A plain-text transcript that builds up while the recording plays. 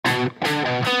Welcome to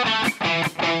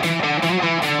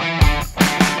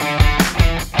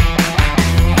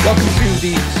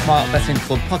the Smart Betting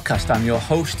Club podcast. I'm your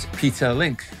host, Peter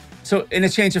Link. So in a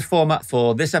change of format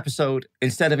for this episode,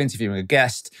 instead of interviewing a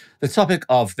guest, the topic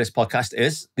of this podcast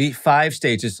is the 5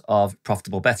 stages of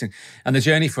profitable betting and the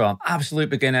journey from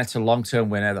absolute beginner to long-term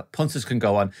winner that punters can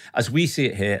go on as we see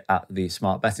it here at the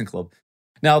Smart Betting Club.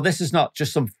 Now, this is not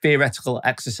just some theoretical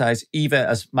exercise either,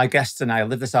 as my guests and I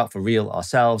live this out for real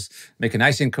ourselves, make a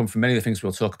nice income from many of the things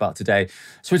we'll talk about today.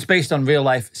 So it's based on real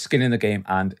life, skin in the game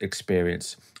and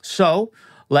experience. So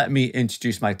let me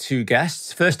introduce my 2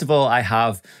 guests. First of all, I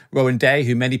have Rowan Day,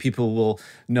 who many people will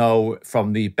know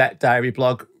from the Bet Diary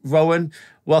blog. Rowan,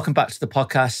 welcome back to the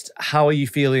podcast. How are you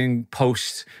feeling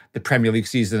post the Premier League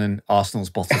season and Arsenal's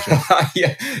bottle job?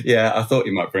 yeah, I thought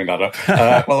you might bring that up.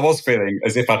 Well, I was feeling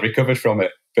as if I'd recovered from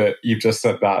it, but you've just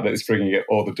said that, and it's bringing it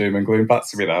all the doom and gloom back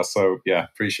to me now. So yeah,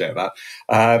 appreciate that.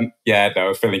 I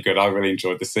was feeling good. I really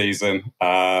enjoyed the season.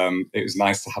 It was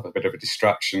nice to have a bit of a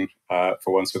distraction for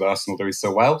once with Arsenal doing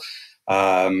so well.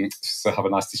 So have a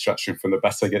nice distraction from the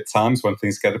betting at times when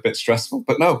things get a bit stressful.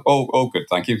 But no, all good,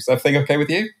 thank you. Is everything okay with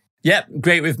you? Yeah,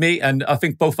 great with me. And I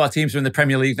think both our teams are in the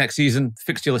Premier League next season.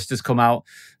 Fixture list has come out.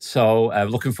 So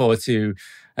looking forward to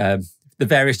the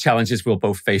various challenges we'll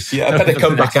both face. Yeah, a better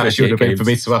comeback actually would have been for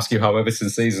me to ask you how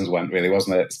Everton's seasons went, really,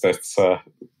 wasn't it? But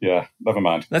yeah, never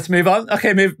mind. Let's move on.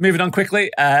 Okay, moving on quickly.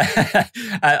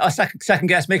 Our second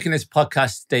guest making this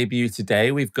podcast debut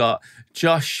today, we've got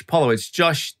Josh Polowitz.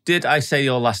 Josh, did I say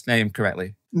your last name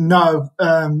correctly? No,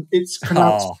 it's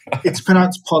pronounced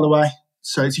Polloway.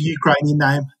 So it's a Ukrainian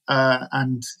name.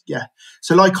 And yeah,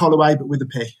 so like Holloway, but with a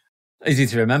P. Easy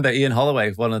to remember. Ian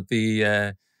Holloway, one of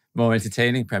the more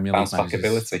entertaining Premier League managers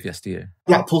ability yesteryear.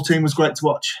 Blackpool team was great to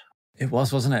watch. It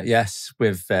was, wasn't it? Yes.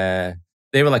 With they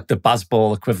were like the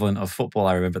Bazball equivalent of football,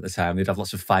 I remember at the time. They'd have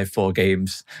lots of 5-4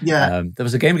 games. Yeah. There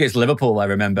was a game against Liverpool, I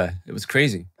remember. It was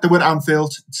crazy. They went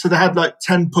Anfield. So they had like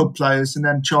 10 pub players and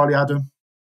then Charlie Adam,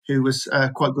 who was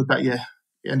quite good that year.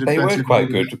 They were quite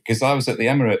good because I was at the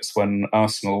Emirates when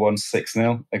Arsenal won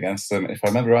 6-0 against them. If I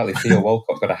remember rightly, Theo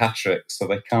Walcott got a hat-trick, so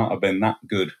they can't have been that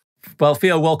good. Well,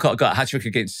 Theo Walcott got a hat-trick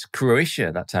against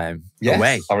Croatia that time. Yes,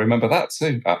 away. I remember that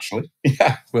too, actually.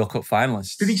 Yeah. World Cup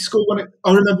finalist. Did he score one?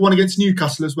 I remember one against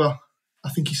Newcastle as well. I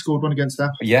think he scored one against them.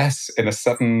 Yes, in a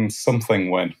 7-something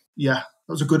win. Yeah,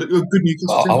 that was a good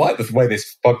Newcastle team. I like the way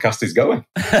this podcast is going.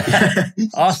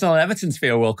 Arsenal and Everton's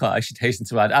Theo Walcott, I should hasten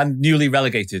to add, and newly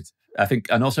relegated. I think,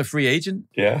 and also free agent,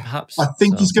 perhaps. I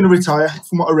think he's going to retire,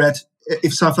 from what I read.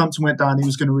 If Southampton went down, he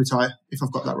was going to retire, if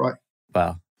I've got that right.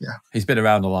 Well, yeah. He's been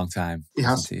around a long time. He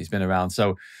has. He's been around.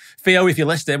 So, Theo, if you're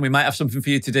listening, we might have something for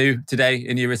you to do today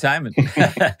in your retirement.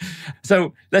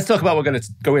 So let's talk about what we're going to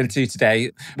go into today.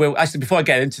 Well, actually, before I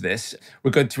get into this, we're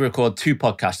going to record 2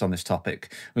 podcasts on this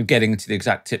topic. We're getting into the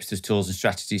exact tipsters, tools and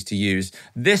strategies to use.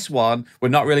 This one, we're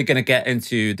not really going to get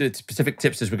into the specific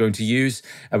tipsters we're going to use.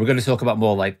 We're going to talk about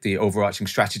more like the overarching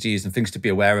strategies and things to be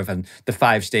aware of and the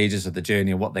 5 stages of the journey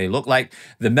and what they look like.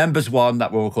 The members one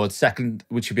that we'll record second,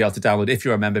 which you'll be able to download if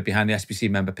you're a member behind the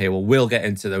SBC member paywall, will get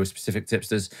into those specific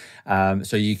tipsters.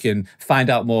 So you can find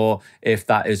out more if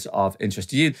that is of interest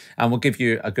to you, and we'll give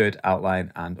you a good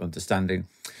outline and understanding.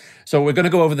 So we're going to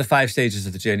go over the 5 stages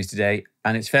of the journey today,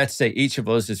 and it's fair to say each of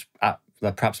us is at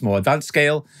the perhaps more advanced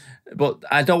scale, but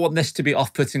I don't want this to be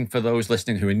off-putting for those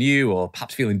listening who are new or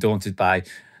perhaps feeling daunted by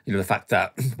the fact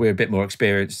that we're a bit more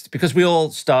experienced, because we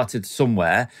all started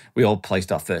somewhere. We all placed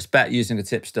our first bet using a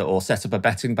tipster or set up a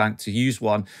betting bank to use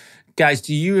one. Guys,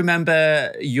 do you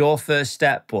remember your first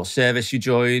step or service you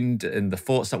joined and the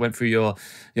thoughts that went through your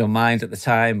mind at the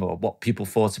time, or what people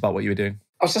thought about what you were doing?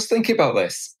 I was just thinking about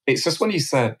this. It's just when you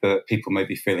said that people may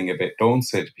be feeling a bit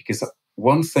daunted, because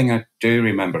one thing I do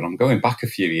remember, and I'm going back a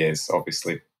few years,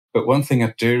 obviously, but one thing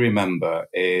I do remember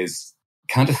is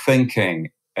kind of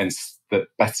thinking that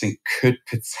betting could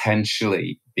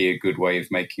potentially be a good way of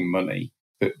making money,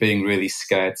 but being really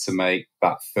scared to make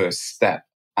that first step.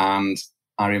 And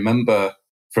I remember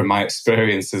from my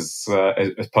experience as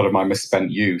part of my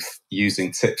misspent youth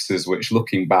using tipsters, which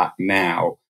looking back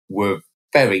now were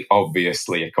very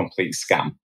obviously a complete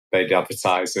scam. They'd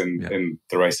advertise in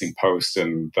the Racing Post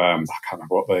and I can't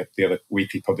remember what the other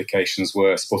weekly publications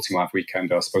were. Sporting Life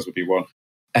Weekend, I suppose, would be one.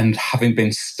 And having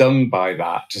been stung by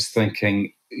that, just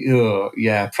thinking,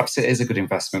 yeah, perhaps it is a good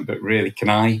investment, but really, can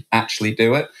I actually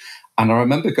do it? And I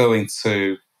remember going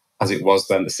to, as it was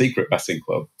then, the Secret Betting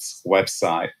Club's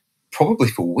website, probably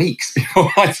for weeks before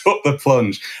I took the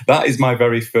plunge. That is my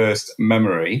very first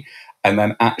memory. And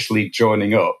then actually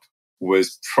joining up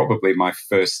was probably my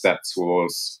first step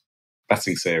towards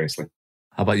betting seriously.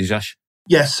 How about you, Josh?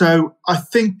 Yeah, so I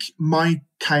think mine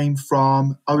came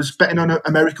from, I was betting on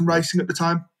American racing at the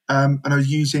time, and I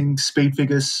was using speed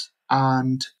figures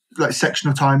and like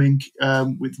sectional timing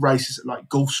with races at like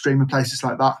Gulfstream and places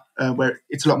like that, where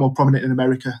it's a lot more prominent in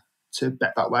America to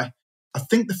bet that way. I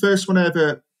think the first one I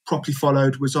ever properly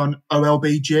followed was on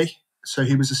OLBG. So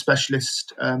he was a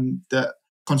specialist that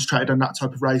concentrated on that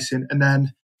type of racing. And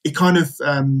then it kind of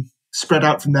spread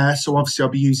out from there. So obviously I'll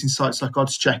be using sites like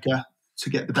Odds Checker to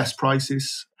get the best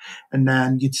prices. And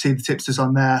then you'd see the tipsters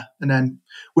on there. And then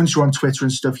once you're on Twitter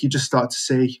and stuff, you just start to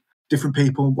see different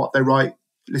people and what they write,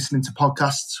 listening to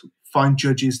podcasts, find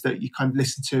judges that you kind of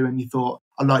listen to and you thought,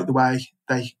 I like the way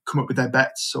they come up with their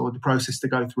bets or the process they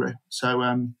go through. So,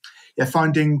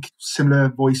 finding similar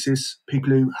voices,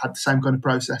 people who had the same kind of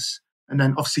process. And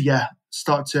then obviously,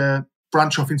 start to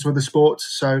branch off into other sports.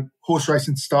 So horse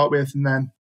racing to start with, and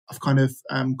then I've kind of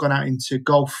gone out into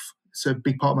golf. It's a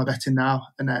big part of my betting now,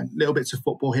 and then little bits of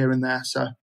football here and there. So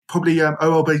probably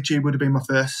OLBG would have been my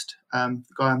first guy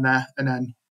on there, and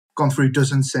then gone through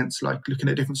dozens since, like looking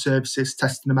at different services,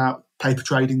 testing them out, paper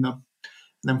trading them,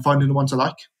 and then finding the ones I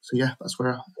like. So yeah, that's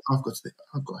where I've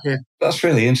got here. That's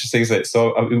really interesting, isn't it?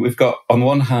 So I mean, we've got, on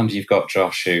one hand, you've got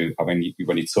Josh, who, I mean,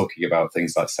 when you're talking about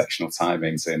things like sectional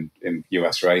timings in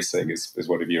US racing is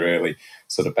one of your early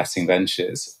sort of betting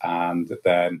ventures, and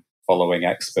then following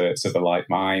experts of a like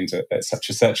mind,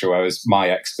 etc., whereas my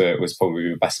expert was probably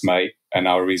my best mate and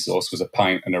our resource was a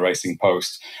pint and a racing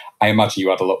post. I imagine you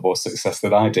had a lot more success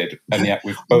than I did, and yet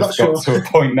we've both got to a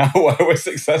point now where we're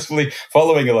successfully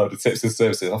following a load of tips and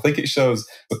services. I think it shows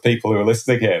the people who are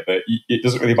listening here that it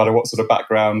doesn't really matter what sort of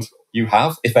background you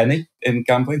have, if any, in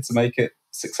gambling to make it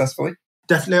successfully.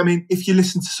 Definitely. I mean, if you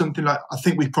listen to something like, I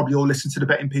think we probably all listened to the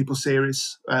Betting People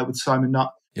series with Simon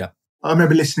Nutt. Yeah. I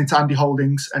remember listening to Andy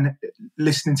Holdings and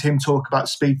listening to him talk about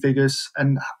speed figures,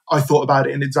 and I thought about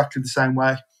it in exactly the same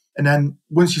way. And then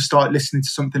once you start listening to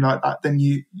something like that, then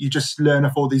you just learn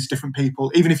off all these different people.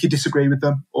 Even if you disagree with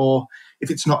them, or if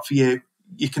it's not for you,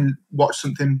 you can watch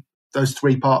something, those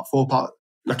 3-part, 4-part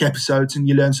like episodes, and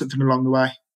you learn something along the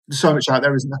way. There's so much out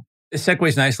there, isn't there? It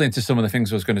segues nicely into some of the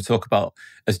things I was going to talk about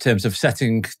as terms of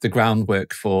setting the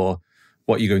groundwork for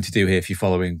what you're going to do here if you're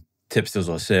following tipsters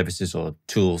or services or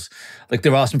tools. Like,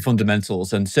 there are some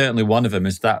fundamentals, and certainly one of them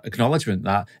is that acknowledgement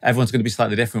that everyone's going to be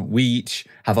slightly different. We each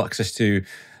have access to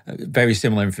very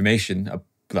similar information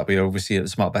that we oversee at the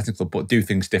Smart Betting Club, but do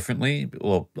things differently,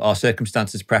 or our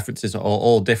circumstances, preferences are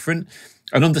all different.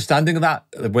 And understanding of that,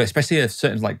 especially a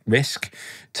certain like risk,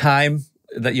 time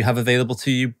that you have available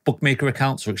to you, bookmaker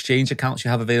accounts or exchange accounts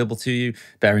you have available to you,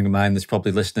 bearing in mind there's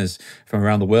probably listeners from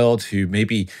around the world who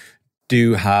maybe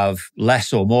do have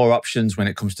less or more options when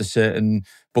it comes to certain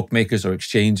bookmakers or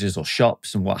exchanges or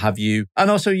shops and what have you. And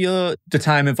also the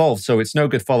time involved. So it's no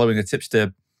good following a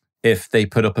tipster if they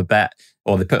put up a bet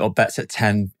or they put up bets at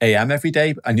 10 a.m. every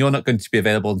day and you're not going to be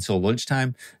available until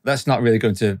lunchtime. That's not really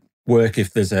going to work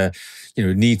if there's a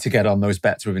need to get on those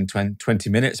bets within 20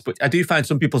 minutes. But I do find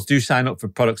some people do sign up for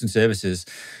products and services,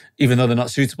 even though they're not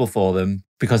suitable for them,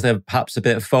 because they're perhaps a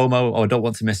bit of FOMO or don't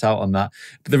want to miss out on that.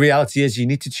 But the reality is you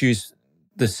need to choose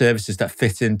the services that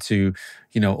fit into,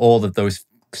 all of those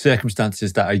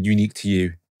circumstances that are unique to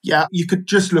you. Yeah, you could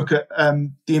just look at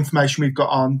the information we've got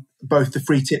on both the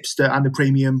free tipster and the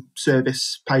premium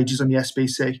service pages on the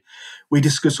SBC. We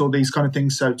discuss all these kind of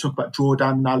things. So talk about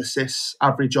drawdown analysis,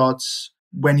 average odds,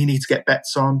 when you need to get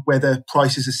bets on, whether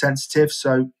prices are sensitive.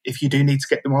 So if you do need to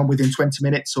get them on within 20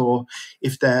 minutes or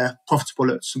if they're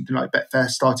profitable at something like Betfair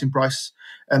starting price.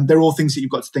 They're all things that you've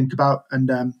got to think about.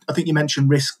 And I think you mentioned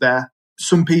risk there.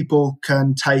 Some people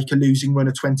can take a losing run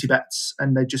of 20 bets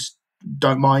and they just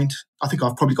don't mind. I think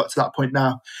I've probably got to that point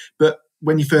now. But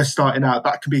when you're first starting out,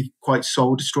 that can be quite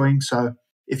soul destroying. So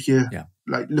if you're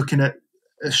like looking at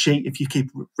a sheet, if you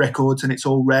keep records and it's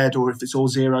all red or if it's all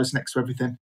zeros next to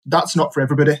everything, that's not for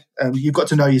everybody. You've got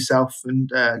to know yourself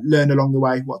and learn along the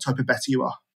way what type of bettor you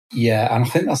are. Yeah, and I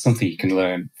think that's something you can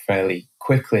learn fairly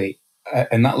quickly.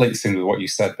 And that links in with what you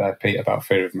said there, Pete, about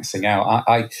fear of missing out.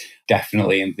 I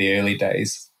definitely, in the early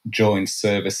days, joined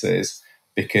services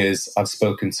because I've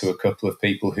spoken to a couple of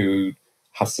people who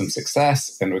had some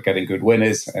success and were getting good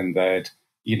winners, and they'd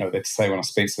say when I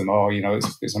speak to them,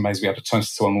 it's amazing we had a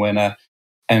 20-1 winner.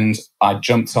 And I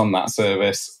jumped on that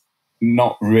service,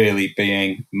 not really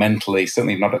being mentally,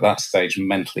 certainly not at that stage,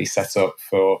 mentally set up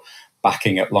for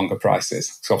backing at longer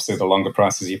prices. So obviously the longer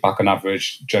prices you back on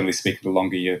average, generally speaking, the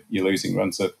longer your losing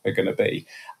runs are going to be.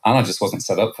 And I just wasn't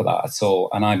set up for that at all.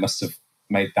 And I must have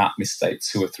made that mistake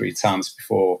 2 or 3 times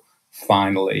before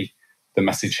finally the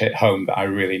message hit home that I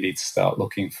really need to start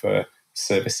looking for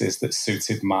services that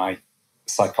suited my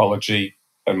psychology,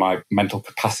 and my mental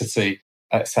capacity,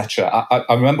 etc.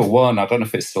 I remember one, I don't know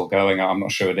if it's still going, I'm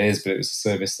not sure it is, but it was a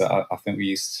service that I think we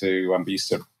used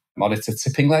to monitor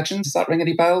tipping legends. Does that ring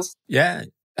any bells? Yeah,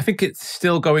 I think it's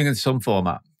still going in some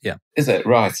format. Yeah. Is it?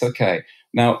 Right, okay.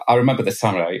 Now, I remember the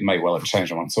time, it may well have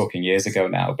changed, I'm talking years ago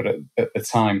now, but at the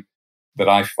time that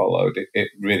I followed, it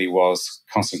really was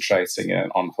concentrating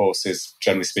on horses,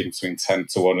 generally speaking, between 10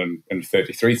 to 1 and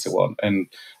 33 to 1. And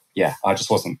yeah, I just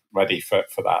wasn't ready for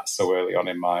that so early on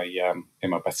in my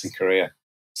betting career.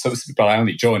 But I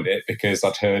only joined it because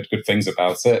I'd heard good things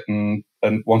about it and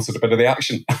wanted a bit of the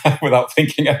action without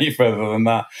thinking any further than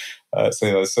that. So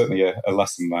there's certainly a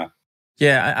lesson there.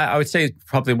 Yeah, I would say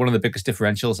probably one of the biggest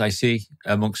differentials I see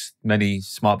amongst many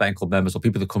Smart Betting Club members or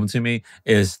people that come to me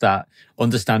is that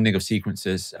understanding of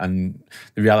sequences and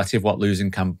the reality of what losing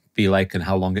can be like and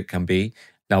how long it can be.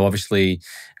 Now, obviously,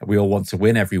 we all want to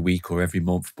win every week or every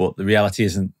month, but the reality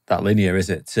isn't that linear, is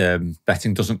it?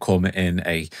 Betting doesn't come in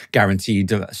a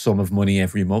guaranteed sum of money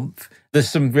every month. There's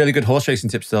some really good horse racing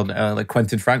tips still, like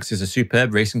Quentin Franks is a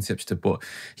superb racing tipster, but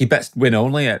he bets win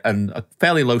only and a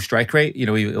fairly low strike rate. You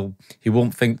know, he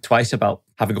won't think twice about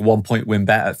having a 1 point win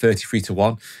bet at 33 to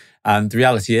 1. And the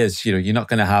reality is, you know, you're not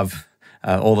going to have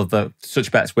all of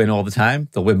such bets win all the time.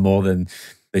 They'll win more than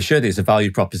they should. It's a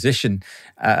value proposition.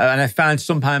 And I find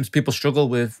sometimes people struggle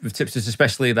with tipsters,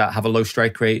 especially that have a low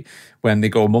strike rate when they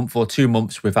go a month or 2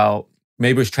 months without,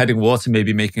 maybe it's treading water,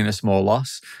 maybe making a small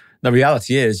loss. The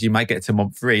reality is you might get to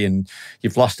month 3 and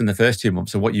you've lost in the first 2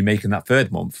 months, and what you make in that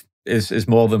third month is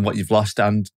more than what you've lost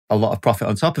and a lot of profit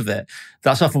on top of it.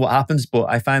 That's often what happens, but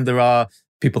I find there are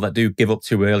people that do give up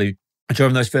too early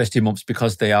during those first 2 months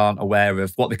because they aren't aware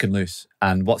of what they can lose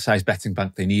and what size betting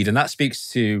bank they need. And that speaks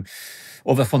to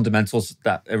other fundamentals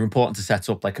that are important to set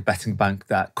up, like a betting bank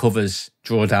that covers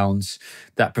drawdowns,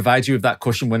 that provides you with that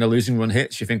cushion when a losing run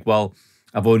hits. You think, well,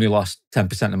 I've only lost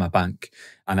 10% of my bank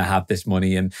and I have this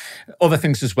money, and other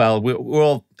things as well. We're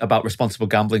all about responsible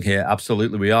gambling here.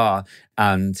 Absolutely we are.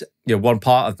 And you know, one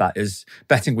part of that is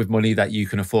betting with money that you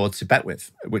can afford to bet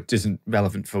with, which isn't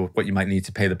relevant for what you might need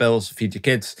to pay the bills, feed your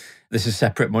kids. This is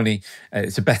separate money.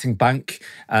 It's a betting bank,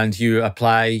 and you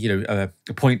apply, you know,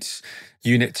 a points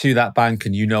unit to that bank,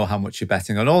 and you know how much you're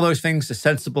betting on. All those things are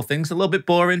sensible things, a little bit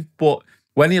boring, but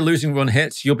when your losing run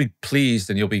hits, you'll be pleased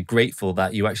and you'll be grateful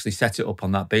that you actually set it up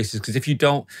on that basis. Because if you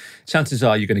don't, chances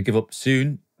are you're going to give up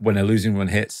soon when a losing run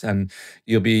hits, and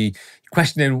you'll be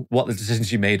questioning what the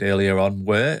decisions you made earlier on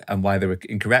were and why they were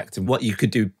incorrect and what you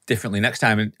could do differently next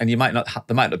time. And you might not,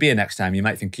 there might not be a next time. You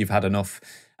might think you've had enough.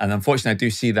 And unfortunately, I do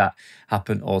see that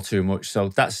happen all too much. So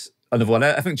that's another one.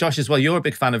 I think, Josh, as well, you're a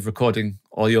big fan of recording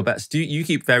all your bets. You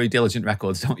keep very diligent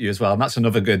records, don't you, as well? And that's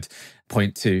another good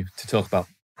point to talk about.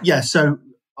 Yeah, so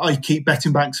I keep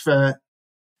betting banks for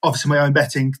obviously my own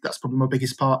betting. That's probably my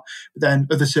biggest part. But then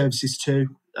other services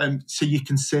too. So you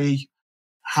can see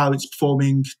how it's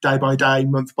performing day by day,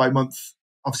 month by month,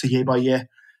 obviously year by year.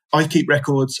 I keep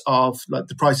records of like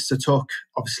the prices I took,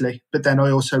 obviously, but then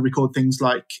I also record things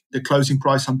like the closing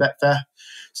price on Betfair.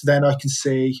 So then I can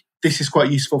see this is quite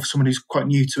useful for someone who's quite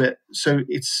new to it. So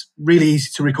it's really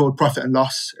easy to record profit and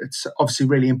loss. It's obviously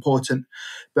really important.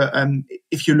 But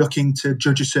if you're looking to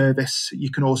judge a service,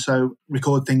 you can also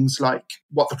record things like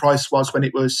what the price was when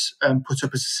it was put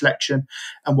up as a selection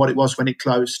and what it was when it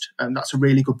closed. And that's a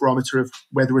really good barometer of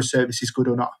whether a service is good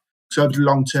or not. So over the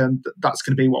long term, that's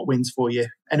going to be what wins for you.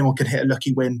 Anyone can hit a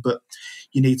lucky win, but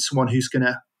you need someone who's going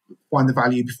to find the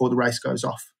value before the race goes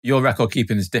off. Your record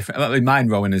keeping is different. I mean, mine,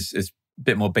 Rowan, is a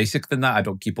bit more basic than that. I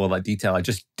don't keep all that detail. I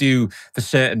just do, for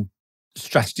certain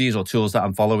strategies or tools that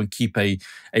I'm following, keep a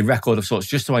record of sorts,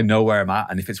 just so I know where I'm at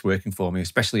and if it's working for me,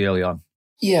 especially early on.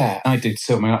 Yeah, I do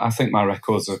too. I mean, I think my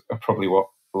records are probably what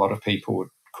a lot of people would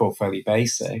call fairly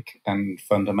basic and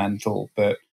fundamental,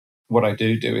 but what I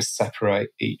do is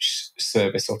separate each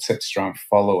service or tipster I'm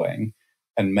following.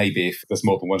 And maybe if there's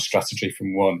more than one strategy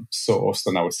from one source,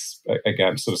 then I would,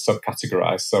 again, sort of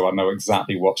subcategorize. So I know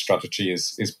exactly what strategy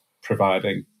is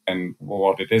providing and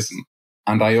what it isn't.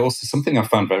 And I also, something I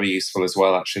found very useful as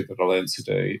well, actually, that I learned to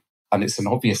do, and it's an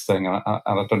obvious thing, and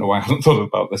I don't know why I haven't thought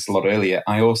about this a lot earlier,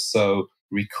 I also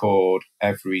record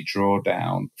every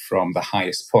drawdown from the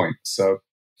highest point. So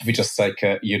if we just take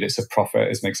units of profit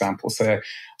as an example, say I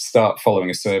start following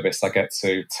a service, I get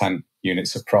to 10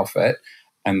 units of profit,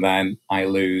 and then I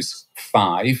lose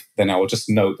 5, then I will just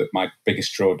note that my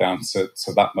biggest drawdown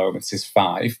to that moment is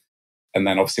 5. And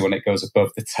then obviously when it goes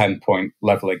above the 10-point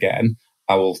level again,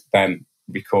 I will then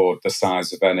record the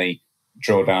size of any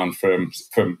drawdown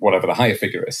from whatever the higher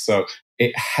figure is. So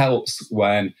it helps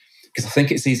when, because I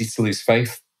think it's easy to lose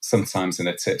faith sometimes in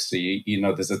a tipster. You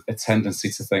know, there's a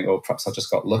tendency to think, oh, perhaps I just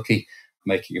got lucky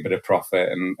making a bit of profit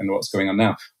and what's going on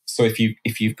now. So if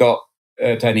you've got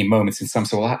at any moment in time,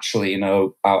 so well, actually,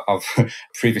 I've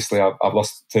previously I've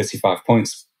lost 35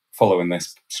 points following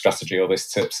this strategy or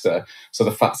this tipster. So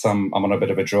the fact I'm on a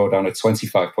bit of a drawdown of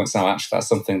 25 points now, actually, that's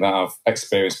something that I've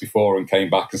experienced before and came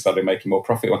back and started making more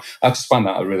profit. I just find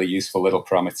that a really useful little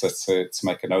parameter to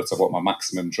make a note of what my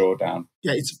maximum drawdown.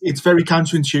 Yeah, it's very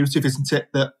counterintuitive, isn't it?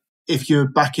 That if you're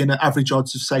back in at average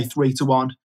odds of, say,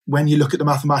 3-1, when you look at the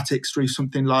mathematics through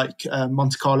something like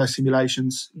Monte Carlo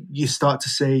simulations, you start to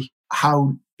see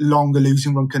how long a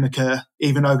losing run can occur,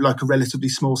 even over like a relatively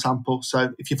small sample.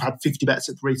 So if you've had 50 bets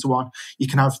at 3-1, you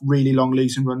can have really long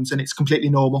losing runs, and it's completely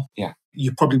normal. Yeah.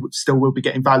 You probably still will be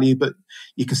getting value, but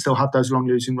you can still have those long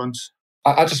losing runs.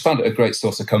 I just found it a great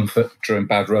source of comfort during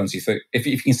bad runs. You think, if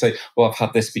you can say, well, I've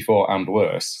had this before and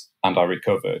worse, and I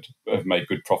recovered, I've made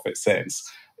good profit since,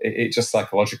 it just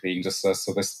psychologically, you can just say,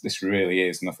 so this really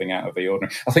is nothing out of the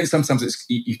ordinary. I think sometimes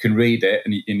you can read it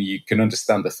and you can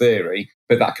understand the theory,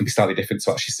 but that can be slightly different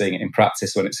to actually seeing it in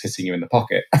practice when it's hitting you in the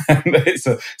pocket. it's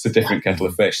a different kettle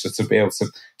of fish. So to be able to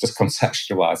just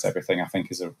contextualize everything, I think,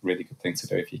 is a really good thing to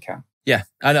do if you can. Yeah,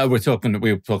 I know we were talking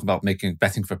about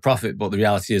betting for profit, but the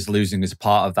reality is losing is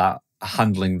part of that.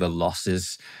 Handling the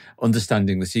losses,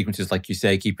 understanding the sequences, like you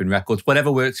say, keeping records,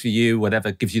 whatever works for you,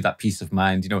 whatever gives you that peace of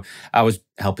mind. I was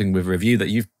helping with a review that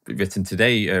you've written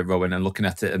today, Rowan, and looking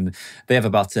at it, and they have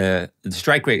about the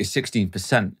strike rate is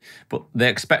 16%, but the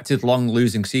expected long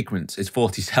losing sequence is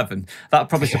 47. That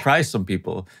probably surprised some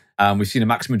people. We've seen a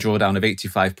maximum drawdown of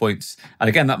 85 points. And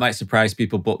again, that might surprise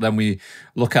people, but then we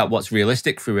look at what's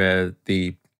realistic through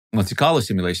the Monte Carlo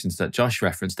simulations that Josh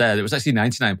referenced there. It was actually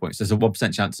 99 points. There's a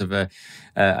 1% chance of a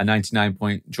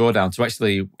 99-point drawdown. So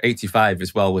actually 85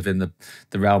 is well within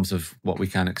the realms of what we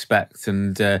can expect.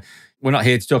 And we're not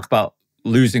here to talk about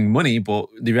losing money, but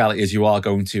the reality is you are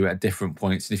going to at different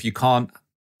points. And if you can't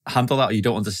handle that or you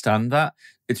don't understand that,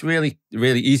 it's really,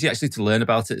 really easy actually to learn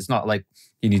about it. It's not like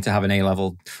you need to have an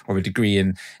A-level or a degree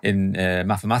in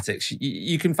mathematics.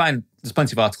 You can find, there's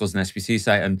plenty of articles on the SPC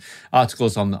site and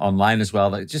articles online as well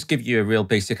that just give you a real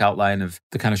basic outline of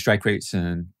the kind of strike rates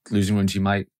and losing runs you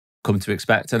might come to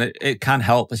expect. And it can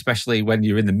help, especially when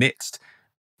you're in the midst.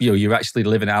 You're actually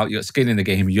living out, you're skin in the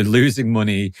game, you're losing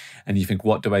money, and you think,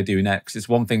 what do I do next? It's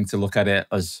one thing to look at it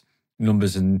as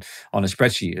numbers and on a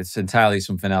spreadsheet. It's entirely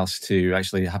something else to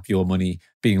actually have your money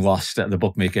being lost at the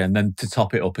bookmaker and then to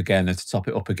top it up again and to top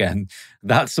it up again.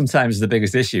 That's sometimes the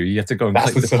biggest issue. You have to go and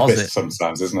click deposit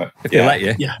sometimes, isn't it? If they let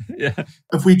you. Yeah.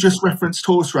 If we just referenced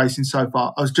horse racing so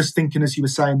far, I was just thinking as you were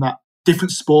saying that different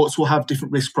sports will have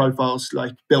different risk profiles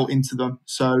like built into them.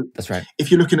 So that's right. If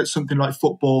you're looking at something like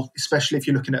football, especially if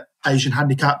you're looking at Asian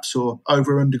handicaps or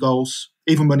over or under goals,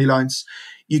 even money lines,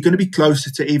 you're going to be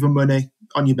closer to even money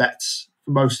on your bets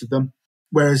for most of them.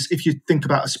 Whereas if you think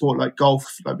about a sport like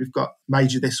golf, like we've got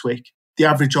major this week, the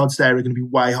average odds there are going to be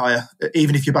way higher,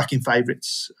 even if you're backing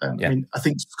favourites. I mean, I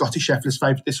think Scotty Scheffler's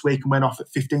favourite this week and went off at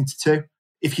 15-2.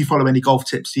 If you follow any golf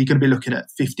tips, you're going to be looking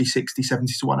at 50, 60,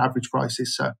 70 to 1 average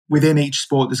prices. So within each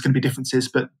sport, there's going to be differences,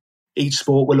 but each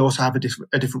sport will also have a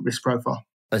different risk profile.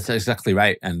 That's exactly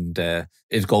right. And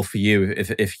is golf for you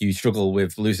if you struggle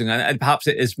with losing? And perhaps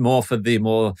it is more for the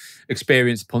more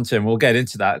experienced punter. And we'll get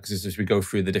into that because as we go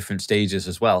through the different stages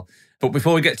as well. But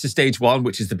before we get to stage one,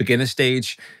 which is the beginner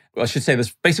stage, I should say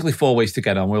there's basically 4 ways to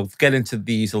get on. We'll get into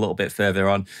these a little bit further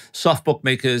on. Soft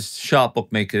bookmakers, sharp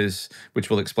bookmakers, which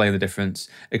will explain the difference.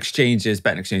 Exchanges,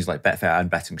 betting exchanges like Betfair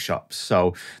and betting shops.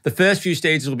 So the first few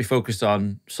stages will be focused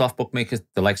on soft bookmakers,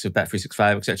 the likes of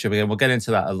Bet365, etc. Again, we'll get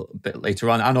into that a little bit later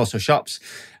on, and also shops.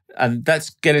 And let's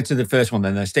get into the first one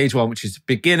then, stage one, which is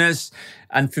beginners.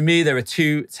 And for me, there are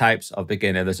 2 types of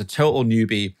beginner. There's a total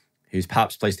newbie who's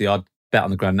perhaps placed the odd bet on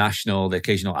the Grand National, the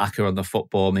occasional ACCA on the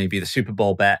football, maybe the Super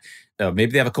Bowl bet.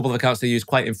 Maybe they have a couple of accounts they use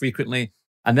quite infrequently.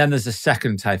 And then there's a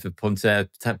second type of punter,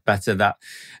 bettor, that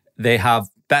they have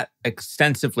bet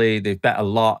extensively, they've bet a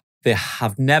lot. They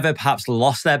have never perhaps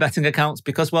lost their betting accounts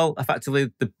because, well, effectively,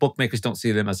 the bookmakers don't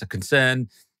see them as a concern,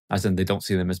 as in they don't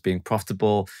see them as being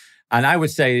profitable. And I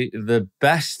would say the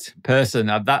best person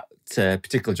at that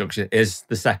particular juncture is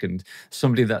the second,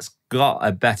 somebody that's got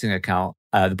a betting account.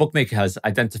 The bookmaker has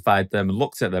identified them and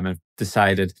looked at them and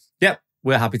decided, yep,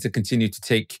 we're happy to continue to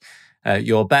take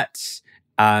your bets,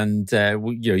 and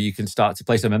you can start to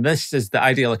place them. And this is the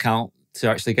ideal account to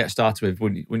actually get started with.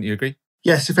 Wouldn't you agree?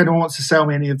 Yes, if anyone wants to sell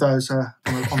me any of those, I'm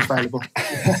available.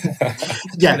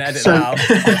 Yeah.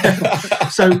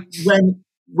 So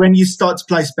when you start to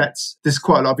place bets, there's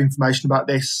quite a lot of information about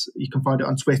this. You can find it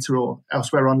on Twitter or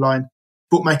elsewhere online.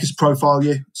 Bookmakers profile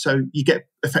you, so you get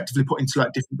effectively put into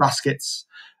like different baskets.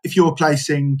 If you're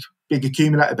placing big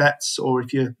accumulator bets, or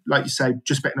if you're, like you say,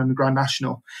 just betting on the Grand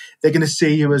National, they're going to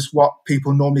see you as what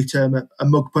people normally term a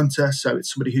mug punter. So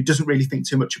it's somebody who doesn't really think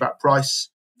too much about price,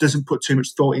 doesn't put too much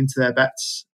thought into their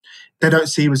bets. They don't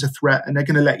see you as a threat, and they're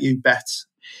going to let you bet.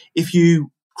 If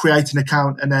you create an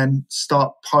account and then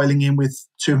start piling in with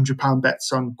 £200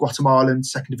 bets on Guatemalan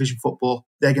second division football,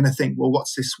 they're going to think, well,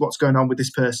 what's going on with this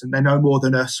person? They know more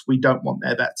than us. We don't want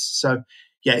their bets. So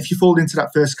yeah, if you fall into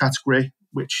that first category,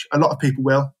 which a lot of people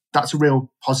will, that's a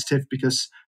real positive, because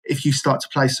if you start to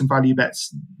place some value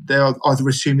bets, they'll either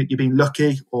assume that you're being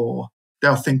lucky, or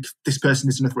they'll think this person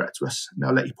isn't a threat to us, and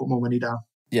they'll let you put more money down.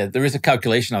 Yeah, there is a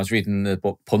calculation. I was reading the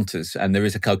book Punters, and there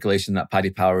is a calculation that Paddy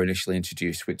Power initially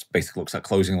introduced, which basically looks at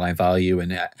closing line value,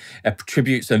 and it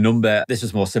attributes a number. This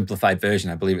is a more simplified version.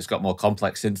 I believe it's got more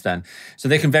complex since then. So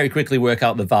they can very quickly work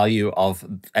out the value of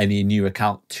any new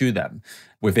account to them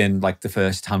within like the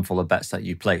first handful of bets that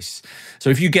you place. So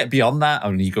if you get beyond that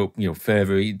and you go,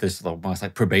 further, there's almost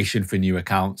like probation for new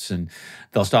accounts, and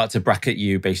they'll start to bracket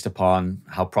you based upon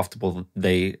how profitable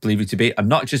they believe you to be, and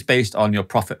not just based on your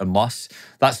profit and loss.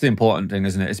 That's the important thing,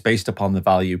 isn't it? It's based upon the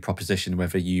value proposition,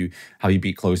 how you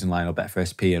beat closing line or bet for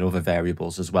SP and other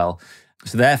variables as well.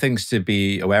 So there are things to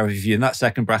be aware of. If you're in that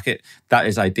second bracket, that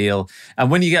is ideal. And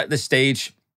when you get this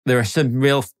stage, there are some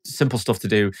real simple stuff to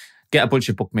do. Get a bunch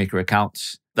of bookmaker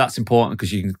accounts. That's important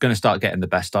because you're going to start getting the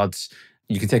best odds.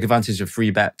 You can take advantage of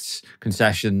free bets,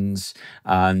 concessions,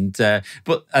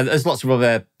 but there's lots of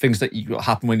other things that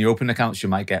happen when you open accounts. You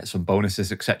might get some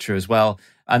bonuses, etc. as well.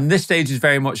 And this stage is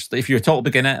very much, if you're a total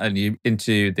beginner and you're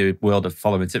into the world of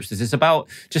following tipsters, it's about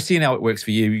just seeing how it works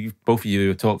for you. Both of you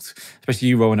have talked, especially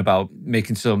you, Rowan, about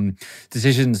making some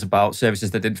decisions about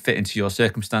services that didn't fit into your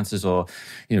circumstances, or,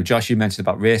 Josh, you mentioned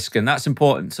about risk, and that's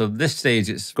important. So this stage,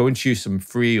 it's go and choose some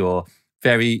free or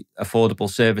very affordable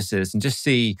services and just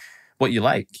see what you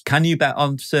like. Can you bet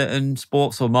on certain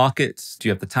sports or markets? Do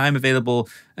you have the time available?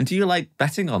 And do you like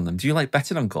betting on them? Do you like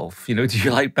betting on golf? Do you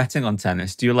like betting on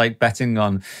tennis? Do you like betting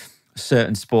on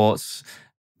certain sports?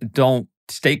 Don't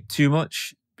stake too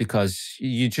much, because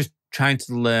you're just trying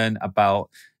to learn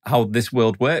about how this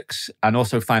world works and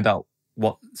also find out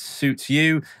what suits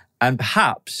you. And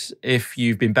perhaps if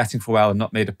you've been betting for a while and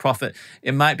not made a profit,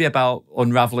 it might be about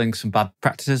unraveling some bad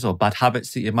practices or bad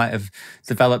habits that you might have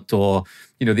developed, or,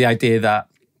 the idea that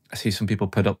I see some people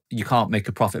put up, you can't make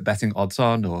a profit betting odds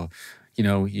on, or,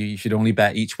 you should only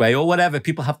bet each way, or whatever.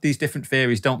 People have these different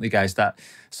theories, don't they, guys, that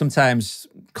sometimes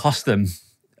cost them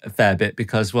a fair bit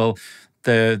because, well,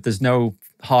 there's no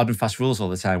hard and fast rules all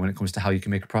the time when it comes to how you can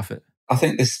make a profit. I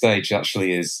think this stage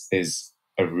actually is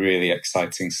a really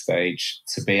exciting stage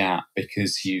to be at,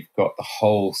 because you've got the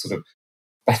whole sort of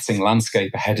betting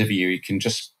landscape ahead of you. You can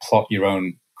just plot your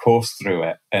own course through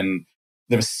it. And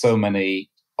there are so many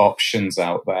options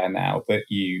out there now that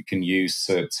you can use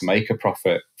to make a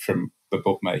profit from the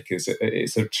bookmakers.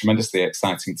 It's a tremendously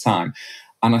exciting time.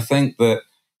 And I think that,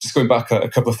 just going back a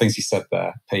couple of things you said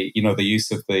there, Pete, the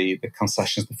use of the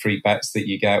concessions, the free bets that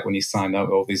you get when you sign up,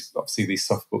 all these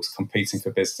soft books, competing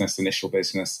for business, initial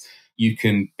business, you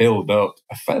can build up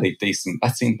a fairly decent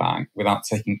betting bank without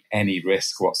taking any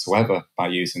risk whatsoever by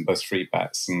using those free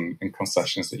bets and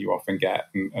concessions that you often get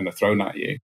and are thrown at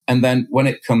you. And then when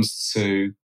it comes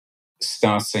to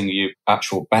starting your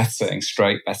actual betting,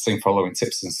 straight betting, following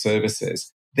tips and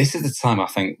services, this is the time, I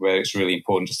think, where it's really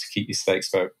important just to keep your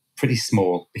stakes pretty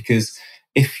small, because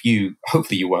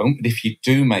hopefully you won't, but if you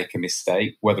do make a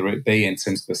mistake, whether it be in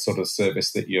terms of the sort of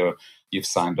service that you've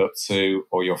signed up to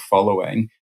or you're following,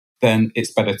 then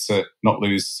it's better to not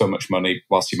lose so much money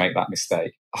whilst you make that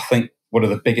mistake. I think one of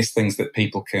the biggest things that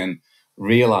people can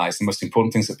realize, the most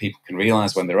important things that people can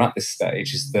realize when they're at this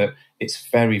stage, is that it's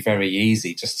very, very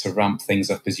easy just to ramp things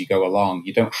up as you go along.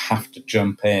 You don't have to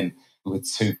jump in with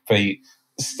 2 feet,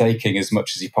 staking as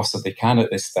much as you possibly can at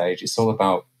this stage. It's all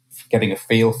about getting a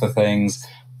feel for things,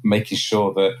 making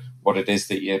sure that what it is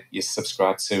that you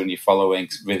subscribe to and you're following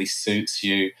really suits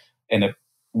you in a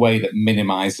way that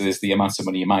minimizes the amount of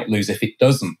money you might lose if it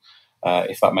doesn't,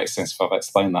 if that makes sense, if I've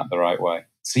explained that the right way.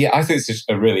 So yeah, I think it's just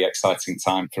a really exciting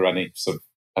time for any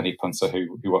punter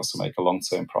who wants to make a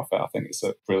long-term profit. I think it's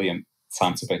a brilliant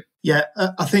time to be. Yeah,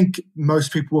 I think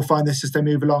most people will find this as they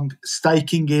move along.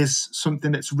 Staking is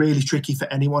something that's really tricky for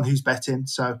anyone who's betting.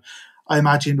 So I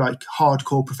imagine like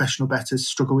hardcore professional bettors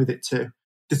struggle with it too.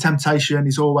 The temptation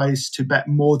is always to bet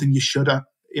more than you should,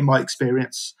 in my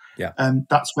experience. Yeah.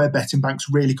 That's where betting banks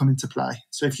really come into play.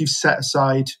 So if you've set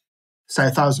aside, say,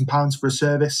 £1,000 for a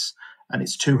service and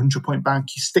it's 200-point bank,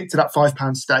 you stick to that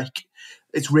 £5 stake.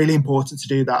 It's really important to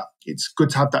do that. It's good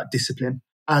to have that discipline.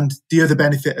 And the other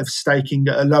benefit of staking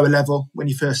at a lower level when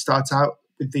you first start out,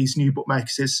 with these new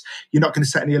bookmakers is you're not going to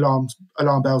set any alarm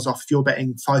bells off if you're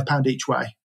betting £5 each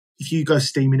way. If you go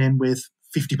steaming in with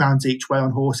 £50 each way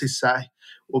on horses, say,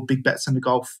 or big bets on the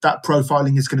golf, that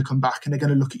profiling is going to come back and they're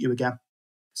going to look at you again.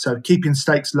 So keeping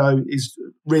stakes low is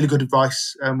really good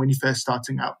advice when you're first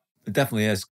starting out. It definitely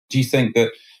is. Do you think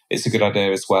that it's a good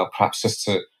idea as well, perhaps just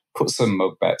to put some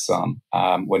mug bets on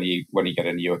when you get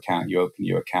a new account, you open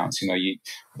new accounts,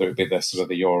 whether it be the sort of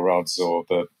the Euro odds or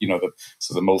the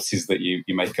sort of multis that you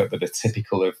make up that are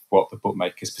typical of what the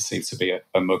bookmakers perceive to be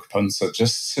a mug punter,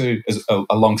 just to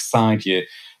alongside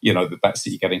the bets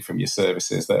that you're getting from your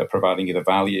services that are providing you the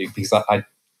value. Because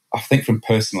I think from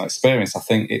personal experience, I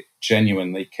think it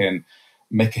genuinely can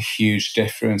make a huge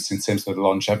difference in terms of the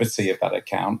longevity of that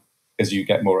account as you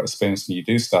get more experience and you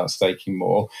do start staking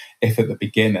more. If at the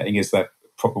beginning is that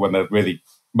probably when they're really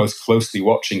most closely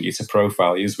watching you to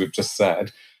profile you, as we've just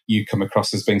said, you come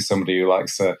across as being somebody who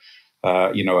likes a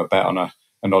bet on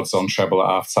an odds-on treble at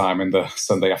half-time in the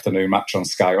Sunday afternoon match on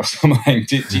Sky or something.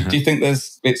 Do you think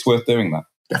it's worth doing that?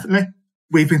 Definitely.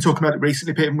 We've been talking about it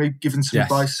recently, Pete, and we've given some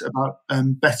advice about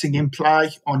betting in play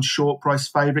on short price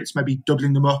favourites, maybe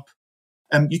doubling them up.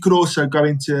 You could also go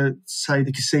into, say,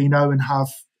 the casino and have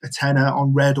a tenner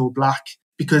on red or black,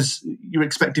 because your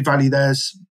expected value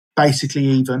there's basically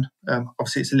even.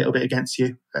 Obviously, it's a little bit against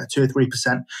you, 2 or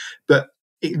 3%, but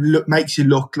it makes you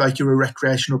look like you're a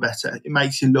recreational bettor. It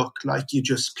makes you look like you're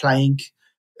just playing,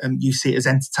 and you see it as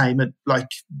entertainment, like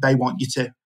they want you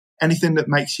to. Anything that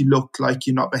makes you look like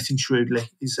you're not betting shrewdly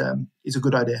is a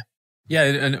good idea. Yeah,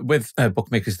 and with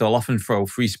bookmakers, they'll often throw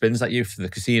free spins at you for the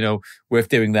casino. Worth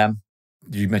doing them.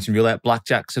 You mentioned roulette,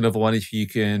 blackjack's another one. If you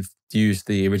can use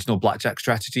the original blackjack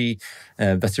strategy,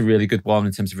 that's a really good one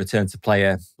in terms of return to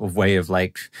player, of way of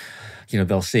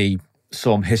they'll see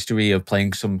some history of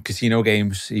playing some casino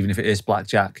games, even if it is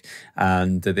blackjack,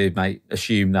 and they might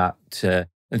assume that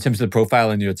in terms of the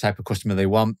profile and your type of customer they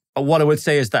want. What I would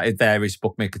say is that it varies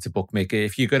bookmaker to bookmaker.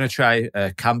 If you're going to try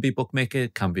a Canby bookmaker,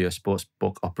 Canby a sports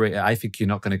book operator, I think you're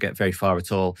not going to get very far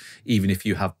at all, even if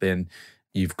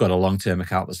you've got a long-term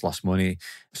account that's lost money.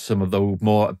 Some of the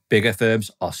more bigger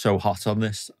firms are so hot on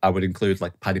this. I would include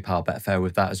like Paddy Power, Betfair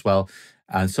with that as well.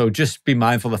 And so just be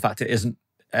mindful of the fact it isn't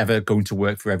ever going to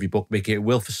work for every bookmaker. It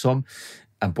will for some,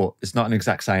 but it's not an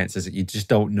exact science, is it? You just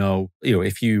don't know,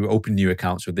 if you open new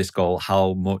accounts with this goal,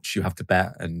 how much you have to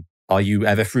bet, and are you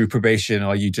ever through probation?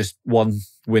 Are you just one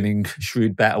winning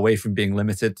shrewd bet away from being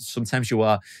limited? Sometimes you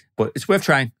are, but it's worth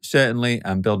trying, certainly,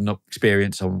 and building up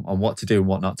experience on what to do and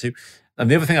what not to.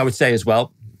 And the other thing I would say as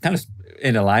well, kind of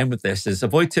in line with this, is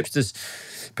avoid tipsters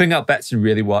putting out bets in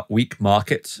really weak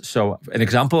markets. So an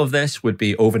example of this would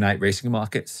be overnight racing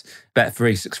markets.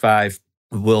 Bet365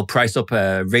 will price up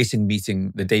a racing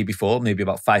meeting the day before, maybe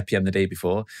about 5 p.m. the day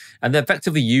before, and they're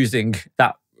effectively using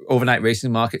that overnight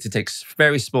racing market to take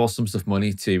very small sums of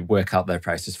money to work out their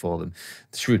prices for them.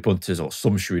 The shrewd punters, or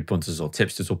some shrewd punters or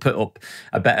tipsters, will put up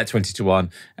a bet at 20 to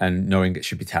 1 and knowing it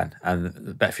should be 10. And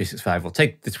the Bet365 will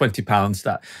take the £20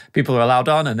 that people are allowed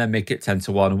on and then make it 10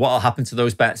 to 1. And what will happen to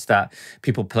those bets that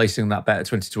people placing that bet at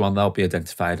 20 to 1, they'll be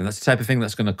identified. And that's the type of thing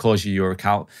that's going to cause you your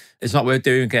account. It's not worth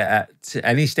doing it at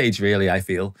any stage, really, I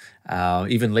feel.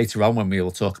 Even later on when we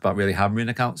will talk about really hammering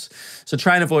accounts. So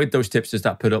try and avoid those tipsters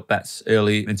that put up bets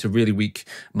early into really weak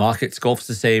markets. Golf's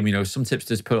the same. Some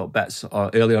tipsters put up bets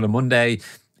early on a Monday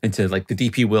into like the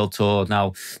DP World Tour.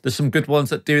 Now, there's some good ones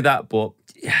that do that, but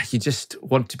you just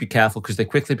want to be careful because they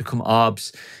quickly become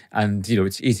ARBs, and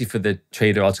it's easy for the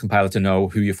trader odds compiler to know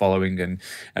who you're following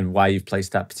and why you've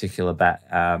placed that particular bet.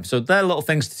 So there are little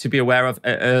things to be aware of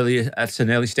at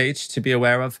an early stage to be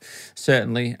aware of.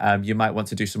 Certainly, you might want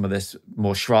to do some of this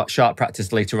more sharp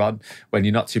practice later on when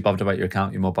you're not too bothered about your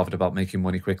account. You're more bothered about making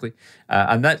money quickly,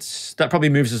 and that probably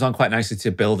moves us on quite nicely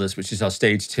to builders, which is our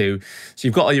stage 2. So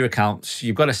you've got all your accounts,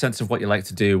 you've got a sense of what you like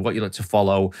to do, what you like to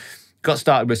follow. Got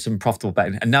started with some profitable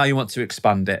betting, and now you want to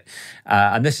expand it.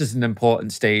 And this is an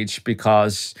important stage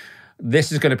because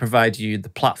this is going to provide you the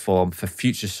platform for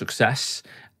future success.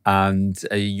 And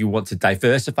you want to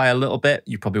diversify a little bit.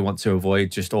 You probably want to avoid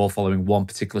just all following one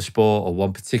particular sport or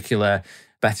one particular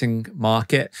betting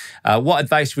market. What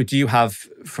advice would you have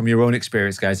from your own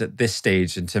experience, guys, at this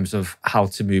stage in terms of how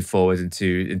to move forward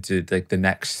into the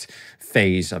next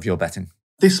phase of your betting?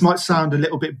 This might sound a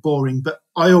little bit boring, but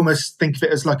I almost think of it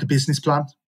as like a business plan.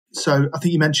 So I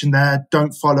think you mentioned there,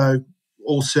 don't follow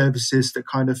all services that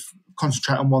kind of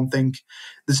concentrate on one thing.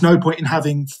 There's no point in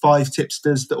having 5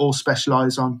 tipsters that all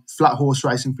specialise on flat horse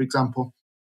racing, for example.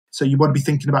 So you want to be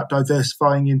thinking about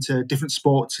diversifying into different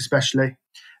sports, especially.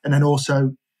 And then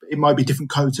also, it might be different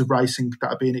codes of racing.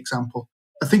 That would be an example.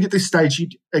 I think at this stage, you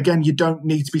don't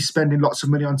need to be spending lots of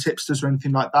money on tipsters or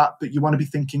anything like that, but you want to be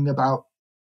thinking about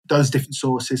those different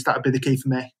sources. That would be the key for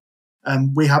me.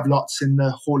 We have lots in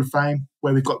the Hall of Fame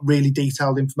where we've got really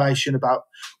detailed information about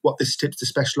what this tipster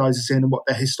specialises in and what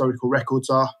their historical records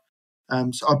are.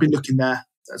 So I'll be looking there.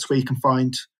 That's where you can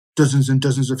find dozens and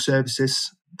dozens of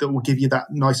services that will give you that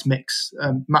nice mix,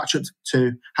 match up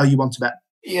to how you want to bet.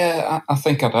 Yeah, I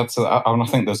think I'd add to that. I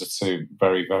think those are two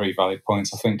very, very valid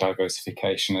points. I think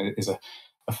diversification is a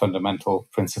fundamental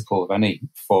principle of any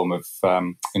form of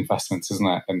investment, isn't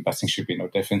it? And betting should be no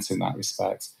different in that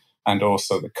respect. And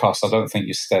also the cost. I don't think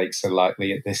your stakes are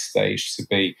likely at this stage to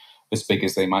be as big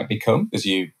as they might become as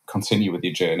you continue with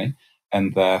your journey.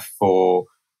 And therefore,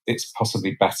 it's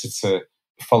possibly better to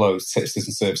follow tipsters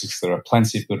and services because there are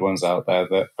plenty of good ones out there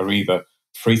that are either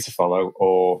free to follow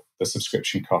or the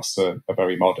subscription costs are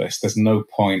very modest. There's no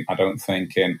point, I don't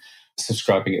think, in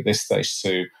subscribing at this stage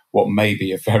to what may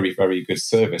be a very, very good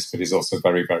service, but is also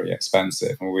very, very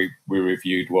expensive. And we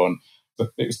reviewed one.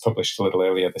 It was published a little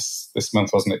earlier this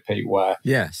month, wasn't it, Pete? Where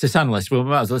Sys Analyst. Well,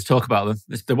 let's talk about them.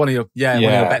 It's one of your bet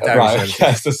right. services.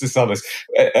 Yes, the Sys Analyst,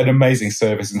 an amazing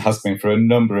service and has been for a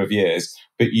number of years.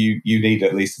 But you need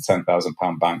at least a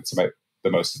 £10,000 bank to make the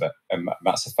most of it, and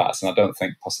that's a fact. And I don't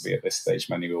think possibly at this stage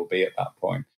many will be at that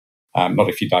point. Not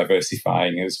if you're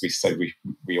diversifying, as we say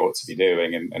we ought to be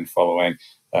doing, and following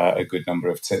a good number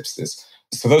of tipsters.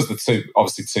 So those are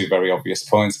two very obvious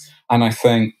points. And I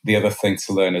think the other thing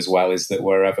to learn as well is that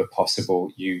wherever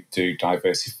possible, you do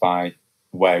diversify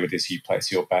where it is you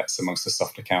place your bets amongst the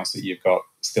soft accounts that you've got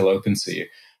still open to you.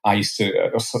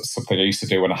 Something I used to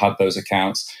do when I had those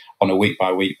accounts on a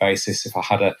week-by-week basis. If I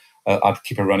had I'd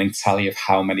keep a running tally of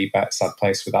how many bets I'd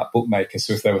placed with that bookmaker.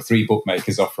 So if there were 3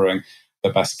 bookmakers offering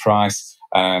the best price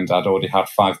and I'd already had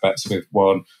 5 bets with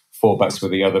one, 4 bets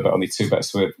with the other, but only 2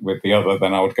 bets with the other,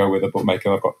 then I would go with a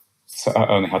bookmaker I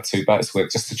only had 2 bets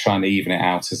with, just to try and even it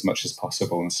out as much as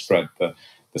possible and spread the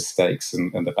stakes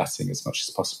and the betting as much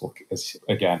as possible. As,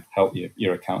 again, help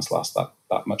your accounts last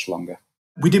that much longer.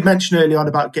 We did mention early on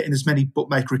about getting as many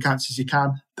bookmaker accounts as you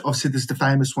can. Obviously, there's the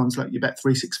famous ones like your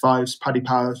Bet365s, Paddy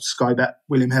Power, Sky Bet,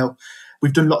 William Hill.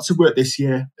 We've done lots of work this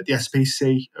year at the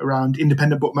SPC around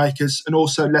independent bookmakers and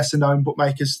also lesser known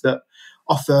bookmakers that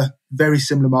offer very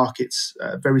similar markets,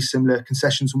 very similar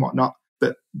concessions and whatnot,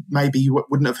 but maybe you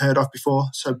wouldn't have heard of before.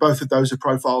 So both of those are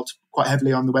profiled quite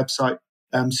heavily on the website.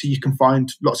 So you can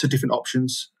find lots of different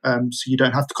options. So you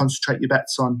don't have to concentrate your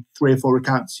bets on 3 or 4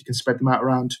 accounts. You can spread them out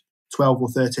around 12 or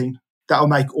 13. That'll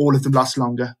make all of them last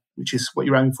longer, which is what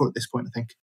you're aiming for at this point, I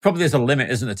think. Probably there's a limit,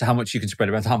 isn't there, to how much you can spread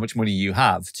around, how much money you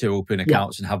have to open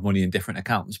accounts and have money in different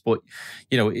accounts. But,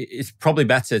 it's probably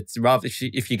better to rather,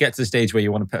 if you get to the stage where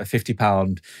you want to put a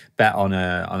 £50 bet on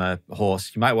a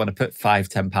horse, you might want to put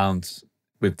 £5-10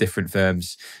 with different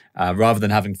firms rather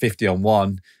than having 50 on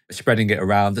one, spreading it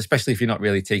around, especially if you're not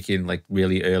really taking like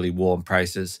really early warm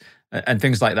prices and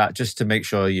things like that, just to make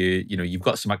sure you've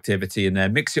got some activity in there.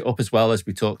 Mix it up as well, as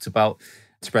we talked about.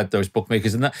 Spread those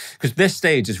bookmakers and that, because this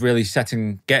stage is really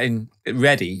getting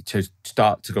ready to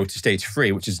start to go to stage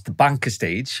 3, which is the banker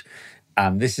stage.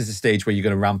 And this is the stage where you're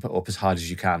going to ramp it up as hard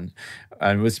as you can.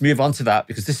 And let's move on to that,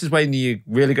 because this is when you're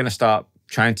really going to start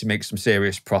trying to make some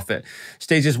serious profit.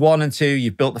 Stages 1 and 2,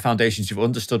 you've built the foundations, you've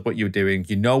understood what you're doing,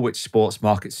 you know which sports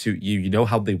markets suit you, you know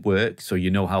how they work, so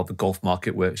you know how the golf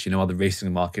market works, you know how the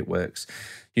racing market works,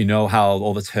 you know how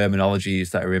all the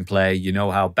terminologies that are in play, you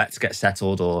know how bets get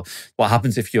settled, or what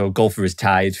happens if your golfer is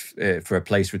tied for a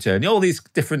place return. All these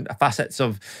different facets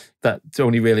of that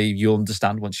only really you'll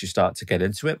understand once you start to get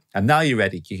into it. And now you're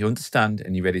ready. You understand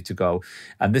and you're ready to go.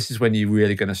 And this is when you're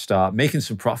really going to start making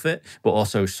some profit, but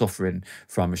also suffering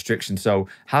from restrictions. So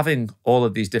having all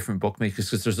of these different bookmakers,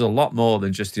 because there's a lot more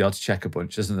than just the odds checker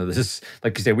bunch, isn't there? This is,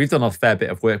 like you say, we've done a fair bit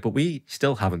of work, but we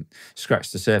still haven't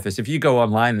scratched the surface. If you go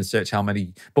online and search how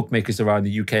many bookmakers there are in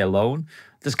the UK alone,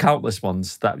 there's countless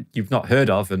ones that you've not heard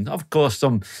of. And of course,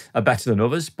 some are better than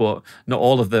others, but not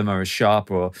all of them are as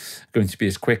sharp or going to be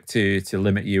as quick to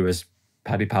limit you as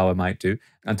Paddy Power might do.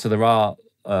 And so there are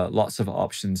lots of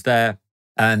options there.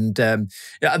 And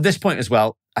at this point as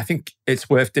well, I think it's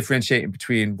worth differentiating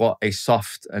between what a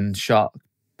soft and sharp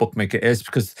bookmaker is,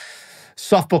 because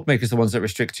soft bookmakers are the ones that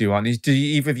restrict you, aren't they? Do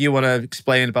either of you want to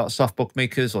explain about soft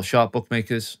bookmakers or sharp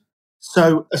bookmakers?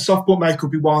 So a soft bookmaker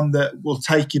will be one that will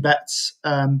take your bets,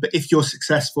 but if you're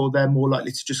successful, they're more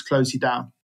likely to just close you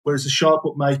down. Whereas a sharp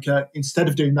bookmaker, instead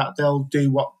of doing that, they'll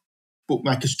do what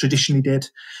bookmakers traditionally did.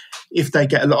 If they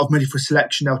get a lot of money for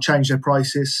selection, they'll change their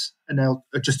prices and they'll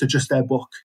just adjust their book.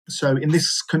 So in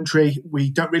this country,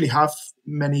 we don't really have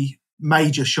many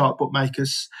major sharp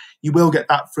bookmakers. You will get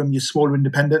that from your smaller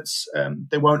independents.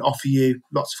 They won't offer you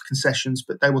lots of concessions,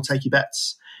 but they will take your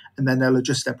bets and then they'll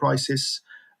adjust their prices.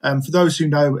 For those who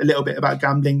know a little bit about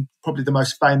gambling, probably the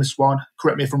most famous one,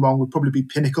 correct me if I'm wrong, would probably be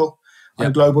Pinnacle on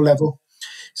a global level.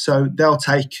 So they'll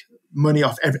take money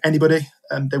off anybody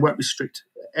and they won't restrict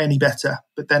any bettor,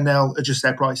 but then they'll adjust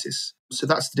their prices. So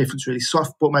that's the difference really.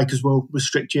 Soft bookmakers will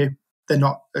restrict you. They're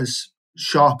not as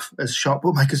sharp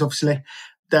bookmakers, obviously.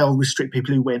 They'll restrict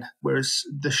people who win, whereas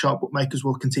the sharp bookmakers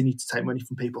will continue to take money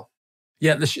from people.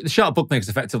 Yeah, the sharp bookmakers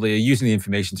effectively are using the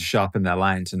information to sharpen their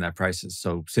lines and their prices.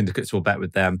 So syndicates will bet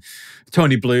with them.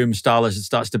 Tony Bloom, Starless,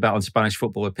 starts to bet on Spanish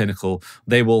football with Pinnacle.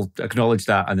 They will acknowledge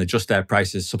that and adjust their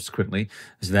prices subsequently.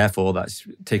 So therefore, that's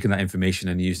taking that information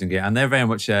and using it. And they're very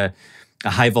much a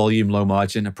high volume, low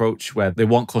margin approach where they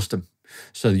want custom.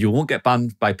 So you won't get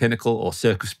banned by Pinnacle or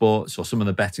Circus Sports or some of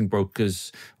the betting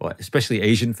brokers, or especially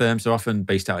Asian firms. They're often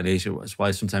based out in Asia. That's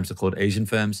why sometimes they're called Asian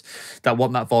firms that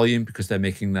want that volume because they're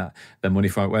making their money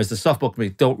from it. Whereas the soft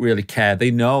bookmakers don't really care.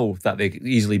 They know that they're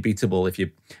easily beatable if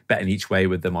you're betting each way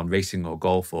with them on racing or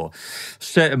golf or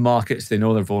certain markets. They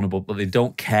know they're vulnerable, but they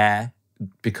don't care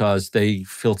because they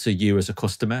filter you as a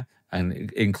customer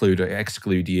and include or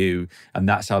exclude you. And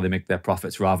that's how they make their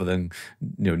profits rather than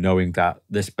knowing that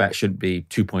this bet shouldn't be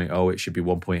 2.0, it should be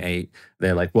 1.8.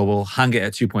 They're like, well, we'll hang it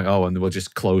at 2.0 and we'll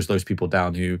just close those people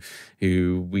down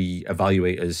who we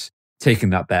evaluate as taking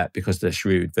that bet because they're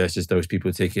shrewd versus those people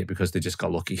who take it because they just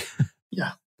got lucky.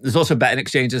 Yeah. There's also betting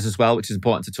exchanges as well, which is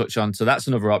important to touch on. So that's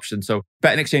another option. So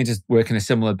betting exchanges work in a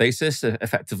similar basis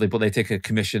effectively, but they take a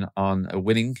commission on a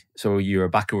winning. So you're a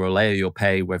backer or a layer, you'll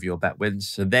pay whether your bet wins.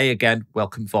 So they, again,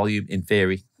 welcome volume in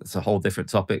theory. That's a whole different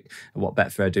topic of what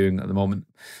Betfair are doing at the moment.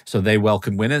 So they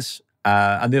welcome winners.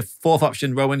 And the fourth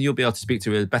option, Rowan, you'll be able to speak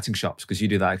to betting shops because you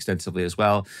do that extensively as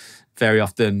well. Very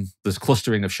often there's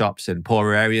clustering of shops in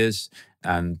poorer areas.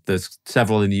 And there's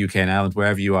several in the UK and Ireland,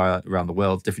 wherever you are around the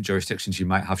world, different jurisdictions, you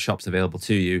might have shops available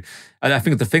to you. And I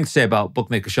think the thing to say about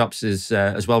bookmaker shops is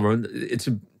as well, Rowan, it's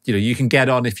you can get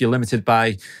on if you're limited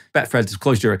by Betfred has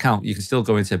closed your account. You can still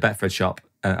go into a Betfred shop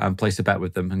and place a bet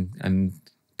with them and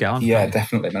get on. Yeah,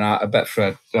 definitely. I mean, I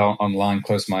Betfred online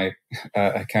closed my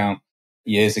account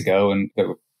years ago, and they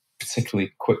were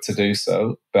particularly quick to do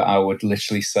so. But I would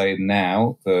literally say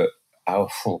now that I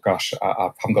haven't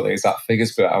got the exact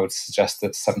figures, but I would suggest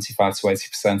that 75 to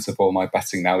 80% of all my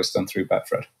betting now is done through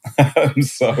Betfred.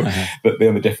 But the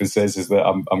only difference is that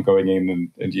I'm going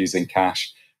in and using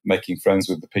cash, making friends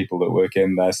with the people that work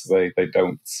in there, so they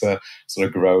don't sort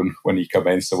of groan when you come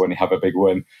in. So when you have a big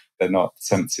win, they're not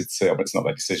tempted to. I mean, it's not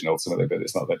their decision ultimately, but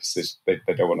it's not their decision.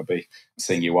 They don't want to be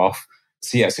seeing you off.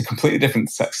 So yeah, it's a completely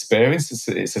different experience.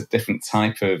 It's a different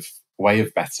type of way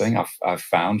of betting I've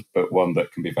found, but one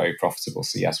that can be very profitable.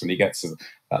 So yes, when you get to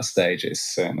that stage, it's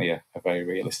certainly a very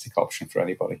realistic option for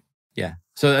anybody. Yeah.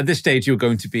 So at this stage, you're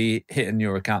going to be hitting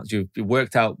your accounts. You've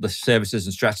worked out the services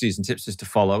and strategies and tipsters to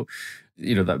follow,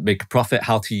 that make a profit,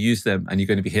 how to use them, and you're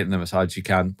going to be hitting them as hard as you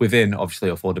can within, obviously,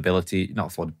 affordability,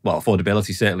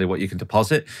 affordability, certainly what you can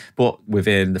deposit, but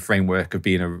within the framework of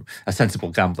being a sensible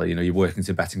gambler. You're working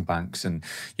to betting banks and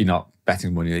you're not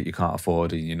betting money that you can't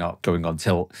afford and you're not going on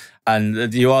tilt.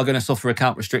 And you are going to suffer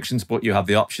account restrictions, but you have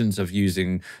the options of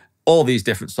using all these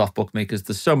different soft bookmakers.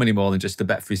 There's so many more than just the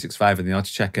Bet365 and the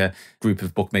Oddschecker group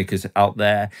of bookmakers out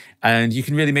there. And you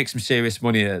can really make some serious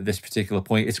money at this particular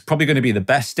point. It's probably going to be the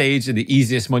best stage and the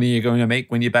easiest money you're going to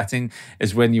make when you're betting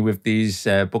is when you're with these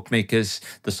bookmakers,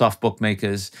 the soft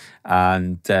bookmakers.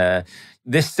 And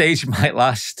this stage might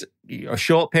last a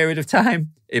short period of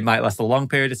time. It might last a long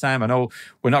period of time. I know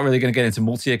we're not really going to get into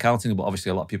multi-accounting, but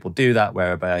obviously a lot of people do that,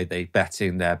 whereby they bet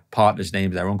in their partner's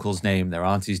name, their uncle's name, their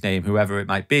auntie's name, whoever it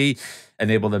might be,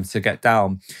 enable them to get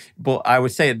down. But I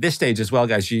would say at this stage as well,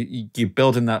 guys, you're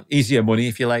building that easier money,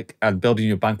 if you like, and building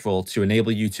your bankroll to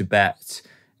enable you to bet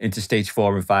into stage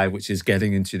 4 and 5, which is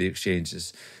getting into the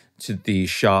exchanges, to the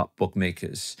sharp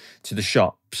bookmakers, to the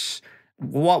shops.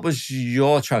 What was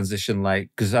your transition like?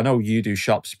 Because I know you do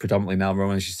shops predominantly now,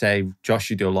 Rowan, as you say.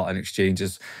 Josh, you do a lot in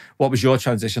exchanges. What was your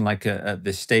transition like at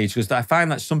this stage? Because I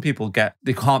find that some people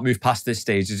they can't move past this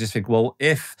stage. They just think, well,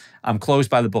 if I'm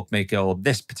closed by the bookmaker or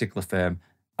this particular firm,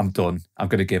 I'm done. I'm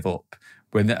going to give up.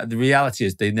 When the reality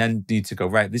is they then need to go,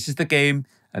 right, this is the game,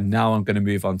 and now I'm going to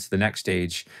move on to the next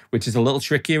stage, which is a little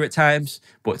trickier at times,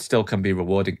 but still can be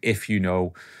rewarding if you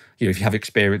know, if you have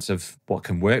experience of what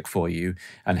can work for you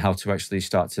and how to actually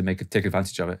start to take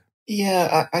advantage of it.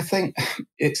 Yeah, I think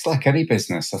it's like any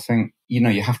business. I think,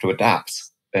 you have to adapt.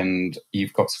 And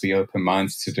you've got to be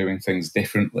open-minded to doing things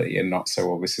differently and not say,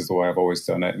 well, this is the way I've always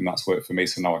done it and that's worked for me,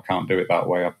 so now I can't do it that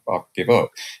way, I'll give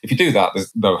up. If you do that,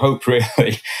 there's no hope,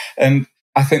 really. And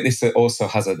I think this also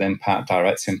has an impact,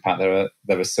 direct impact.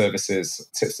 There are services,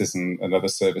 tipsters and other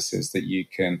services that you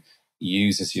can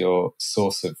use as your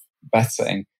source of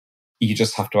betting. You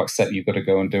just have to accept you've got to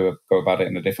go about it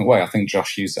in a different way. I think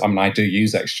Josh I do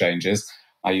use exchanges.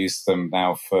 I use them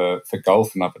now for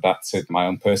golf, and I've adapted my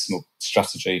own personal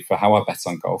strategy for how I bet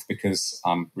on golf because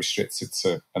I'm restricted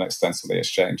to an extent of the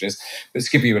exchanges. But to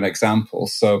give you an example,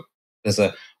 so there's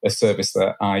a service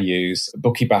that I use,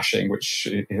 Bookie Bashing, which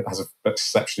has an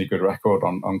exceptionally good record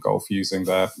on golf using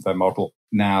their model.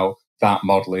 Now, that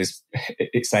model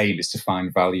its aim is to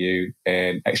find value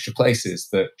in extra places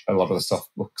that a lot of the soft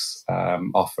books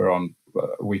offer on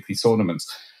weekly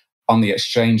tournaments. On the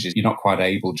exchanges, you're not quite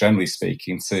able, generally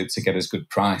speaking, to get as good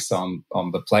price on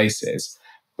the places.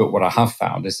 But what I have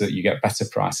found is that you get better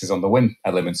prices on the win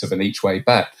element of an each-way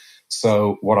bet.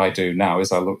 So what I do now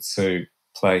is I look to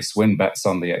place win bets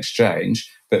on the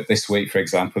exchange. That this week, for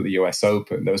example, at the US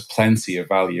Open, there was plenty of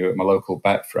value at my local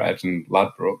Betfred and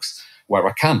Ladbrokes where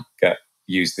I can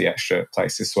use the extra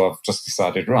places. So I've just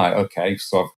decided, right, okay,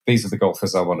 so these are the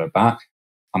golfers I want to back.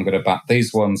 I'm going to back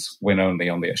these ones win only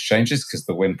on the exchanges because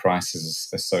the win prices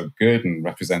are so good and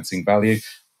representing value.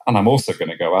 And I'm also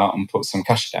going to go out and put some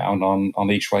cash down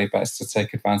on each way bets to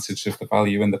take advantage of the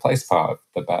value in the place part of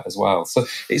the bet as well. So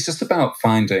it's just about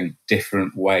finding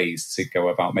different ways to go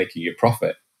about making your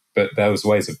profit. But those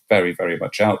ways are very, very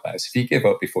much out there. So if you give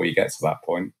up before you get to that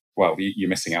point, well, you're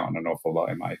missing out on an awful lot,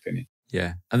 in my opinion.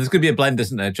 Yeah. And there's going to be a blend,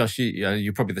 isn't there? Josh,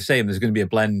 you're probably the same. There's going to be a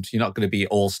blend. You're not going to be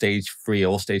all stage 3,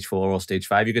 all stage 4, all stage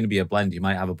 5. You're going to be a blend. You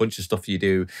might have a bunch of stuff you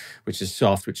do, which is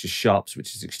soft, which is shops,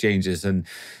 which is exchanges. And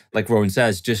like Rowan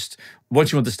says, just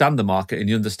once you understand the market and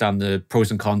you understand the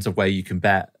pros and cons of where you can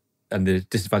bet and the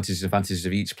disadvantages and advantages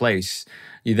of each place,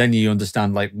 you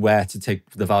understand like where to take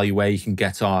the value, where you can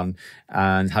get on,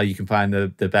 and how you can find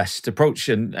the best approach.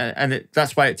 And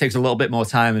that's why it takes a little bit more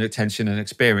time and attention and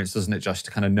experience, doesn't it, Josh,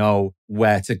 to kind of know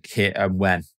where to hit and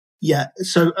when. Yeah.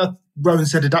 So Rowan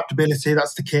said adaptability,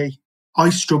 that's the key. I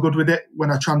struggled with it when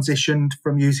I transitioned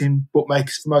from using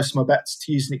bookmakers for most of my bets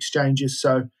to using exchanges.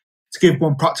 So to give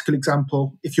one practical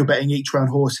example, if you're betting each way on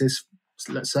horses,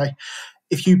 let's say,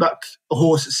 if you back a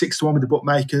horse at 6-1 with the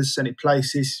bookmakers and it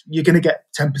places, you're going to get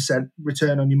 10%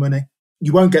 return on your money.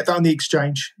 You won't get that on the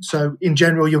exchange. So in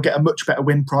general, you'll get a much better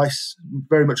win price,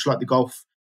 very much like the golf,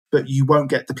 but you won't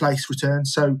get the place return.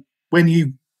 So when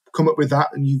you come up with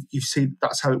that and you see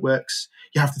that's how it works,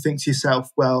 you have to think to yourself,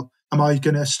 well, am I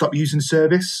going to stop using the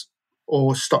service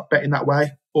or stop betting that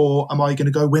way? Or am I going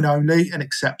to go win only and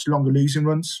accept longer losing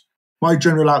runs? My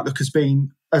general outlook has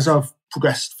been, as I've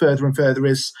progressed further and further,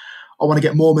 is I want to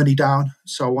get more money down,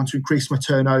 so I want to increase my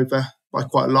turnover by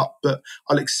quite a lot, but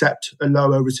I'll accept a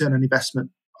lower return on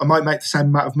investment. I might make the same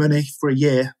amount of money for a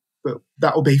year, but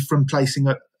that will be from placing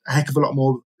a heck of a lot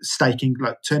more staking,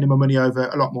 like turning my money over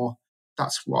a lot more.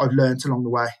 That's what I've learned along the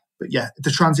way. But yeah,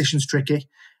 the transition's tricky.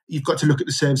 You've got to look at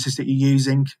the services that you're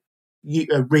using,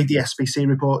 read the SBC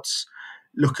reports,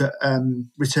 look at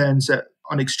returns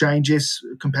on exchanges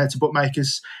compared to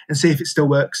bookmakers and see if it still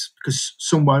works, because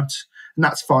some won't, and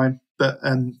that's fine. But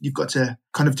you've got to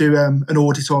kind of do an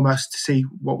audit almost to see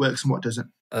what works and what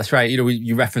doesn't. That's right.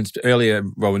 You referenced earlier,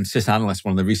 Rowan, SysAnalyst,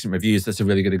 one of the recent reviews. That's a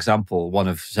really good example, one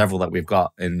of several that we've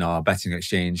got in our betting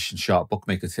exchange and sharp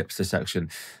bookmaker tipster section.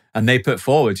 And they put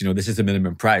forward, this is the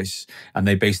minimum price, and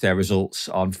they base their results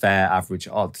on fair average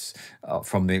odds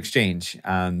from the exchange.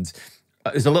 And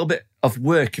there's a little bit of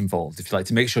work involved, if you like,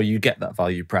 to make sure you get that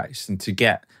value price, and to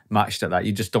get matched at that.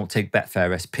 You just don't take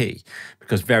Betfair SP,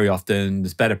 because very often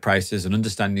there's better prices, and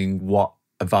understanding what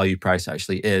a value price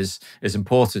actually is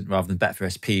important, rather than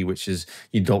Betfair SP, which is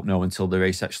you don't know until the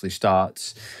race actually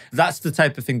starts. That's the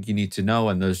type of thing you need to know,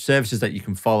 and those services that you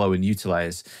can follow and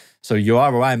utilize. So your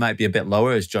ROI might be a bit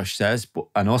lower, as Josh says,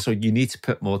 and also you need to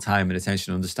put more time and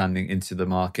attention and understanding into the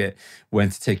market, when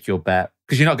to take your bet,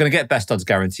 because you're not going to get best odds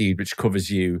guaranteed, which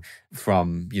covers you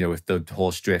from, if the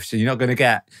horse drifts. So you're not going to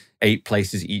get 8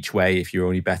 places each way if you're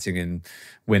only betting in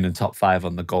win and top 5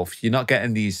 on the golf. You're not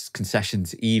getting these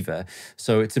concessions either.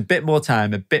 So it's a bit more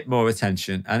time, a bit more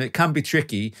attention, and it can be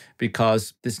tricky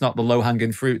because it's not the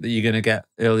low-hanging fruit that you're going to get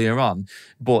earlier on,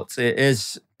 but it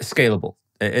is scalable.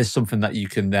 It is something that you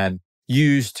can then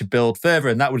use to build further.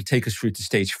 And that would take us through to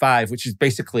stage 5, which is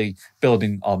basically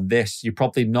building on this. You're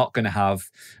probably not going to have,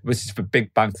 this is for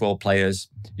big bankroll players,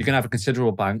 you're going to have a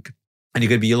considerable bank. And you're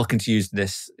going to be looking to use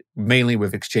this mainly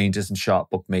with exchanges and sharp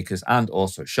bookmakers and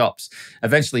also shops.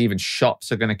 Eventually, even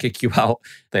shops are going to kick you out.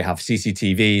 They have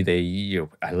CCTV. They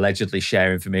allegedly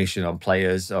share information on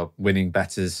players or winning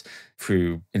bettors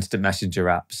through instant messenger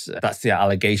apps. That's the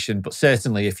allegation. But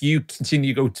certainly, if you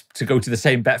continue to go to the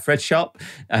same Betfred shop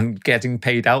and getting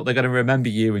paid out, they're going to remember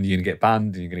you and you're going to get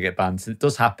banned and you're going to get banned. So it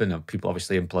does happen. And people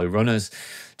obviously employ runners,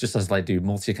 just as they do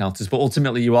multi-accounters. But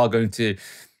ultimately, you are going to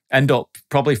end up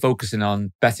probably focusing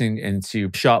on betting into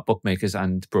sharp bookmakers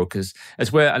and brokers. It's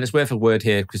worth a word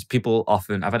here because people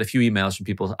often, I've had a few emails from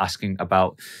people asking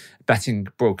about betting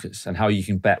brokers and how you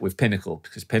can bet with Pinnacle,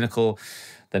 because Pinnacle,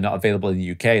 they're not available in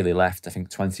the UK. They left, I think,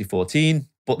 2014,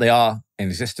 but they are in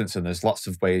existence and there's lots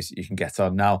of ways you can get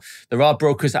on. Now, there are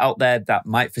brokers out there that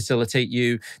might facilitate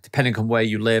you depending on where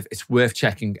you live. It's worth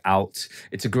checking out.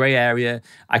 It's a grey area.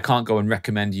 I can't go and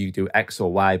recommend you do X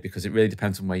or Y because it really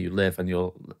depends on where you live and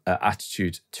your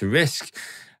attitude to risk.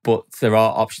 But there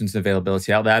are options and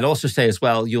availability out there. I'd also say as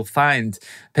well, you'll find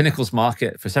Pinnacle's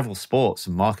market for several sports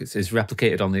and markets is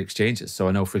replicated on the exchanges. So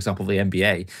I know, for example, the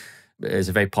NBA is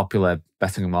a very popular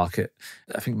betting market.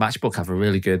 I think Matchbook have a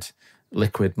really good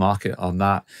liquid market on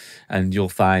that, and you'll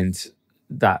find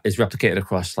that is replicated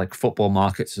across like football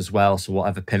markets as well. So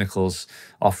whatever Pinnacle's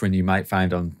offering, you might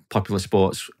find on popular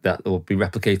sports that will be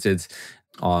replicated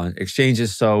on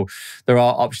exchanges. So there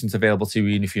are options available to you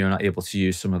even if you're not able to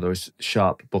use some of those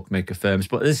sharp bookmaker firms.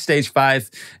 But this stage 5,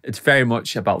 it's very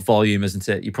much about volume, isn't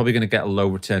it? You're probably going to get a low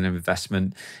return of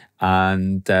investment,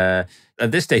 and at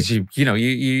this stage,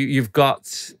 you've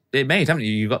got it made, haven't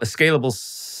you? You've got a scalable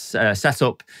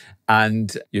setup,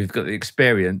 and you've got the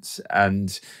experience,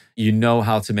 and you know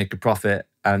how to make a profit,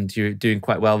 and you're doing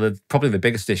quite well. Probably the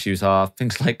biggest issues are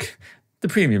things like the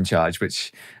premium charge,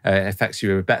 which affects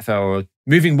you with Betfair, or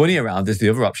moving money around is the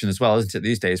other option as well, isn't it,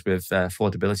 these days with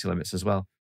affordability limits as well?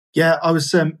 Yeah, I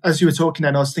was, as you were talking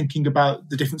then, I was thinking about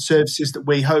the different services that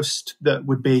we host that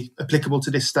would be applicable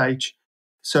to this stage.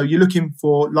 So you're looking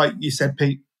for, like you said,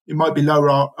 Pete, it might be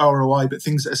lower ROI, but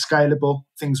things that are scalable,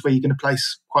 things where you're going to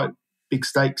place quite big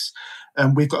stakes.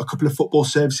 We've got a couple of football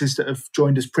services that have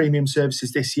joined as premium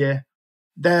services this year.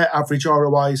 Their average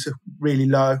ROIs are really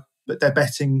low, but they're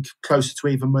betting closer to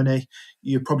even money.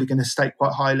 You're probably going to stake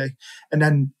quite highly. And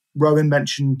then Rowan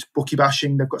mentioned bookie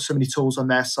bashing. They've got so many tools on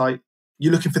their site.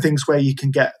 You're looking for things where you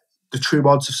can get the true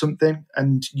odds of something,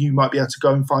 and you might be able to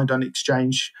go and find on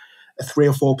exchange a 3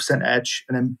 or 4% edge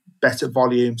and then bet at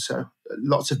volume. So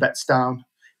lots of bets down,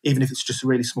 even if it's just a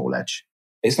really small edge.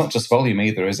 It's not just volume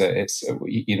either, is it? It's,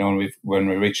 when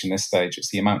we're reaching this stage, it's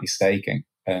the amount you're staking.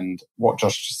 And what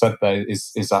Josh just said there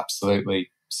is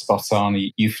absolutely spot on.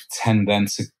 You tend then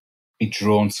to be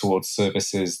drawn towards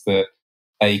services that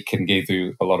can give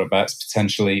you a lot of bets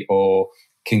potentially, or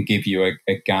can give you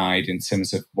a guide in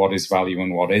terms of what is value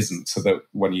and what isn't, so that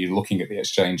when you're looking at the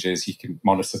exchanges, you can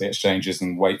monitor the exchanges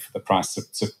and wait for the price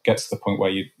to get to the point where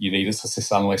you need it. So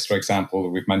this analyst, for example,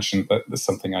 we've mentioned that there's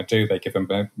something I do. They give them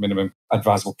a minimum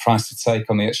advisable price to take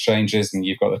on the exchanges, and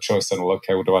you've got the choice then, well,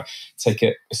 okay, well, do I take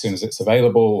it as soon as it's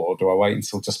available, or do I wait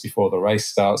until just before the race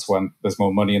starts when there's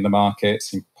more money in the market,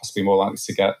 so you're possibly more likely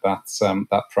to get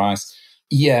that price?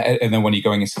 Yeah, and then when you're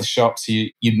going into the shops,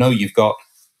 you've got...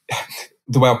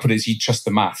 The way I'll put it is you trust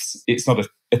the maths. It's not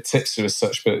a tipster as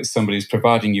such, but it's somebody who's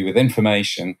providing you with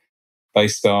information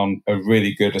based on a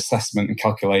really good assessment and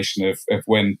calculation of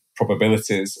win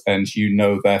probabilities. And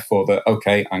therefore, that,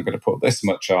 okay, I'm going to put this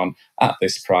much on at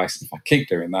this price. If I keep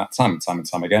doing that time and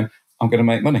time again, I'm going to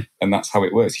make money. And that's how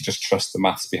it works. You just trust the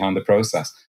maths behind the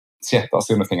process. So yeah, that's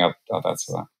the only thing I'd add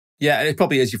to that. Yeah, it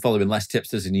probably is you're following less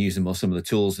tipsters and using more some of the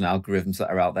tools and algorithms that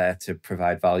are out there to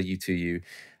provide value to you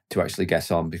to actually get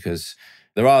on, because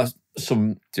there are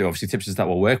some obviously tipsters that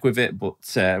will work with it, but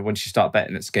once you start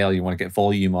betting at scale, you want to get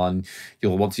volume on,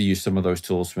 you'll want to use some of those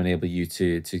tools to enable you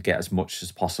to get as much as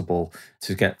possible,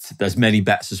 to get as many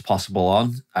bets as possible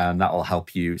on, and that will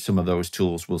help you. Some of those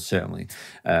tools will certainly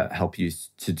help you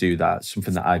to do that.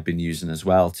 Something that I've been using as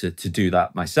well to do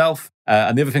that myself.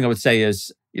 And the other thing I would say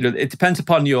is, it depends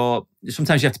upon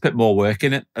sometimes you have to put more work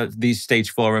in it at these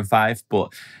stage 4 and 5,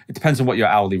 but it depends on what your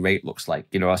hourly rate looks like.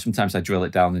 Sometimes I drill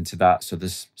it down into that. So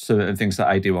there's certain things that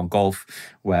I do on golf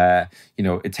where,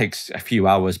 it takes a few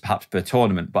hours perhaps per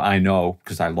tournament, but I know,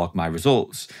 because I log my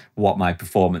results, what my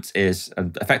performance is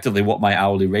and effectively what my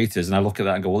hourly rate is. And I look at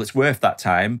that and go, well, it's worth that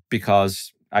time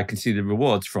because I can see the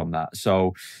rewards from that.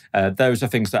 So those are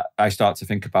things that I start to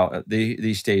think about at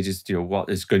these stages, what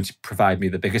is going to provide me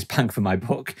the biggest bang for my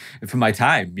buck, for my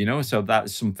time, So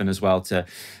that's something as well to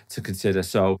consider.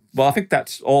 So, well, I think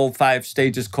that's all 5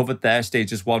 stages covered there,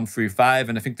 stages 1 through 5.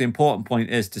 And I think the important point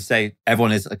is to say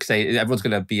everyone's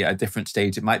going to be at a different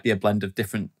stage. It might be a blend of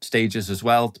different stages as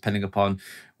well, depending upon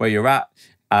where you're at.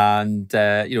 And,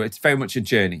 it's very much a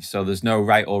journey. So there's no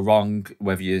right or wrong,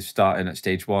 whether you're starting at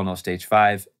stage 1 or stage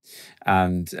 5.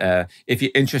 And if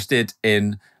you're interested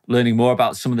in learning more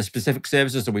about some of the specific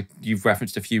services, that you've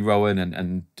referenced a few, Rowan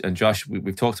and Josh,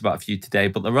 we've talked about a few today,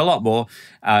 but there are a lot more.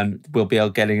 And we'll be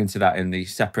getting into that in the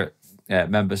separate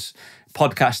members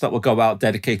podcast that will go out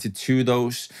dedicated to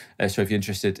those. So if you're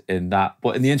interested in that.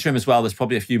 But in the interim as well, there's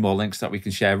probably a few more links that we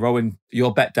can share. Rowan,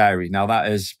 your bet diary. Now that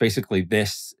is basically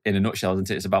this in a nutshell,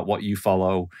 isn't it? It's about what you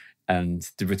follow and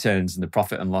the returns and the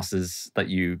profit and losses that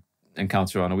you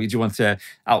encounter on a week. Do you want to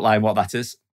outline what that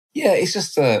is? Yeah, it's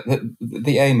just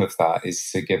the aim of that is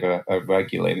to give a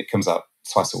regularly, and it comes out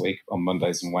twice a week on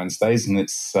Mondays and Wednesdays, and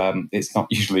it's not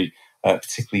usually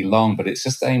particularly long, but it's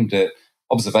just aimed at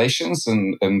observations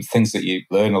and things that you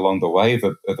learn along the way of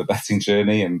the betting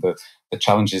journey, and the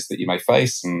challenges that you may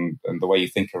face, and the way you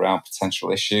think around potential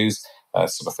issues,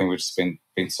 sort of thing we've just been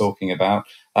talking about,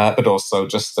 but also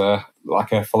just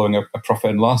following a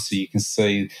profit and loss, so you can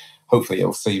see, hopefully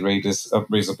it'll see readers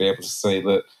will be able to see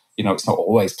that it's not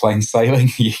always plain sailing.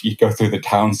 You go through the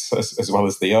downs as well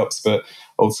as the ups, but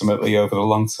ultimately over the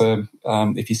long term,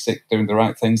 if you stick doing the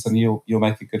right things, then you'll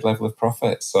make a good level of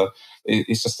profit. So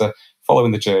it's just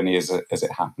following the journey as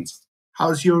it happens.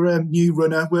 How's your new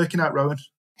runner working out, Rowan?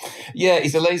 Yeah,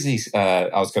 he's a lazy. I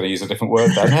was going to use a different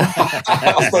word then.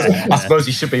 I suppose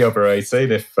he should be over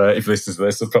 18 if listens to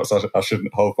this. So perhaps I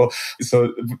shouldn't hold for.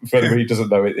 So for anybody who doesn't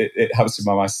know, it happens to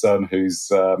my son,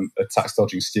 who's a tax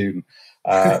dodging student,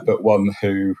 but one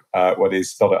who, when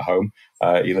he's not at home,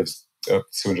 he lives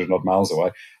 200 odd miles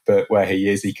away. But where he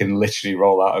is, he can literally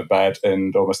roll out of bed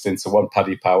and almost into 1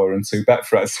 paddy power and 2 bet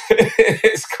threats.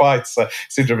 It's quite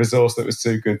seemed a resource that was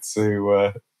too good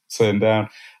to turn down.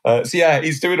 So yeah,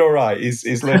 he's doing all right.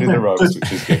 He's learning the ropes,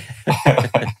 which is good.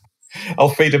 I'll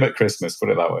feed him at Christmas, put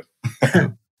it that way.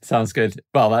 Sounds good.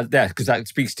 Well, because that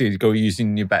speaks to go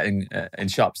using your betting in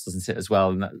shops, doesn't it, as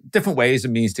well? And different ways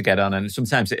and means to get on. And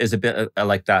sometimes it is a bit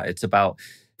like that. It's about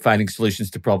finding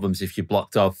solutions to problems. If you're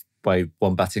blocked off by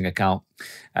one betting account,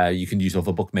 you can use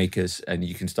other bookmakers and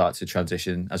you can start to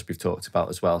transition, as we've talked about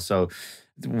as well. So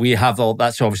we have all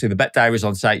that. So obviously the bet diary is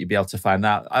on site. You'll be able to find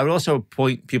that. I would also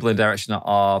point people in the direction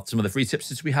of some of the free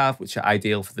tipsters we have, which are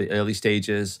ideal for the early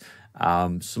stages.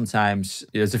 Sometimes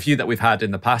there's a few that we've had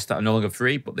in the past that are no longer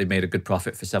free, but they made a good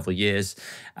profit for several years.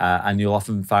 And you'll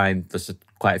often find there's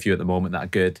quite a few at the moment that are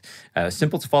good.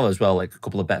 Simple to follow as well, like a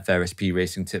couple of Betfair SP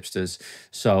racing tipsters.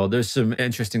 So there's some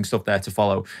interesting stuff there to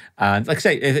follow. And like I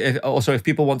say, if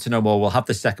people want to know more, we'll have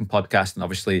the second podcast, and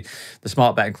obviously the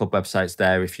Smart Betting Club website's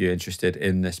there if you're interested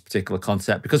in this particular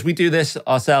concept, because we do this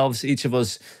ourselves. Each of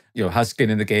us has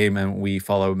skin in the game, and we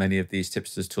follow many of these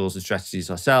tipsters, tools and strategies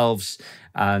ourselves.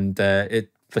 And it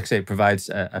provides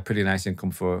a pretty nice income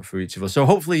for each of us. So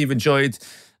hopefully you've enjoyed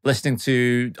listening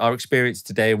to our experience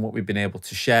today and what we've been able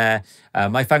to share.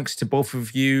 My thanks to both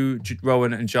of you,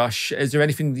 Rowan and Josh. Is there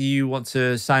anything that you want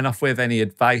to sign off with? Any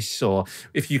advice? Or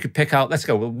if you could pick out, let's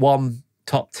go with one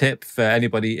top tip for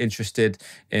anybody interested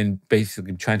in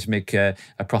basically trying to make a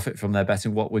profit from their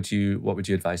betting, what would you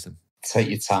advise them? Take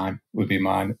your time would be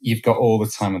mine. You've got all the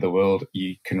time in the world.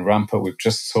 You can ramp up. We've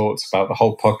just talked about the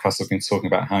whole podcast. I've been talking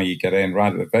about how you get in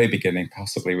right at the very beginning,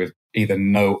 possibly with either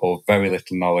no or very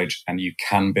little knowledge, and you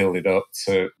can build it up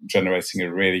to generating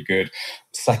a really good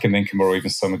second income, or even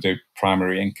some do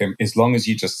primary income. As long as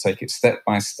you just take it step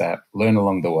by step, learn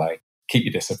along the way, keep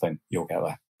your discipline, you'll get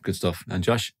there. Good stuff. And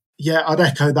Josh? Yeah, I'd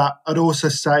echo that. I'd also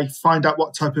say find out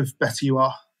what type of bettor you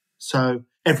are. So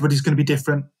everybody's going to be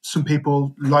different. Some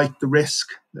people like the risk.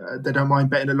 They don't mind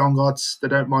betting at long odds. They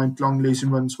don't mind long losing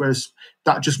runs, whereas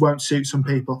that just won't suit some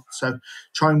people. So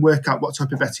try and work out what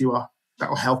type of bettor you are.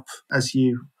 That'll help as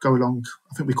you go along.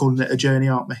 I think we're calling it a journey,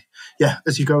 aren't we? Yeah,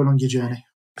 as you go along your journey.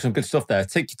 Some good stuff there.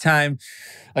 Take your time.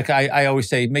 Like I always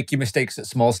say, make your mistakes at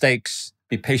small stakes.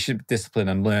 Be patient, discipline,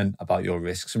 and learn about your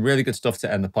risks. Some really good stuff to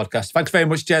end the podcast. Thanks very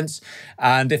much, gents.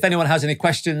 And if anyone has any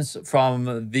questions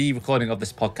from the recording of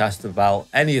this podcast about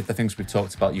any of the things we've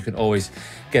talked about, you can always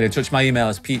get in touch. My email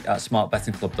is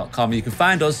pete@smartbettingclub.com. You can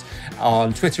find us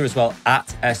on Twitter as well,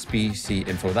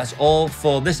 @SBCinfo. That's all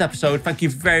for this episode. Thank you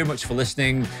very much for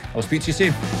listening. I'll speak to you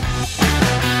soon.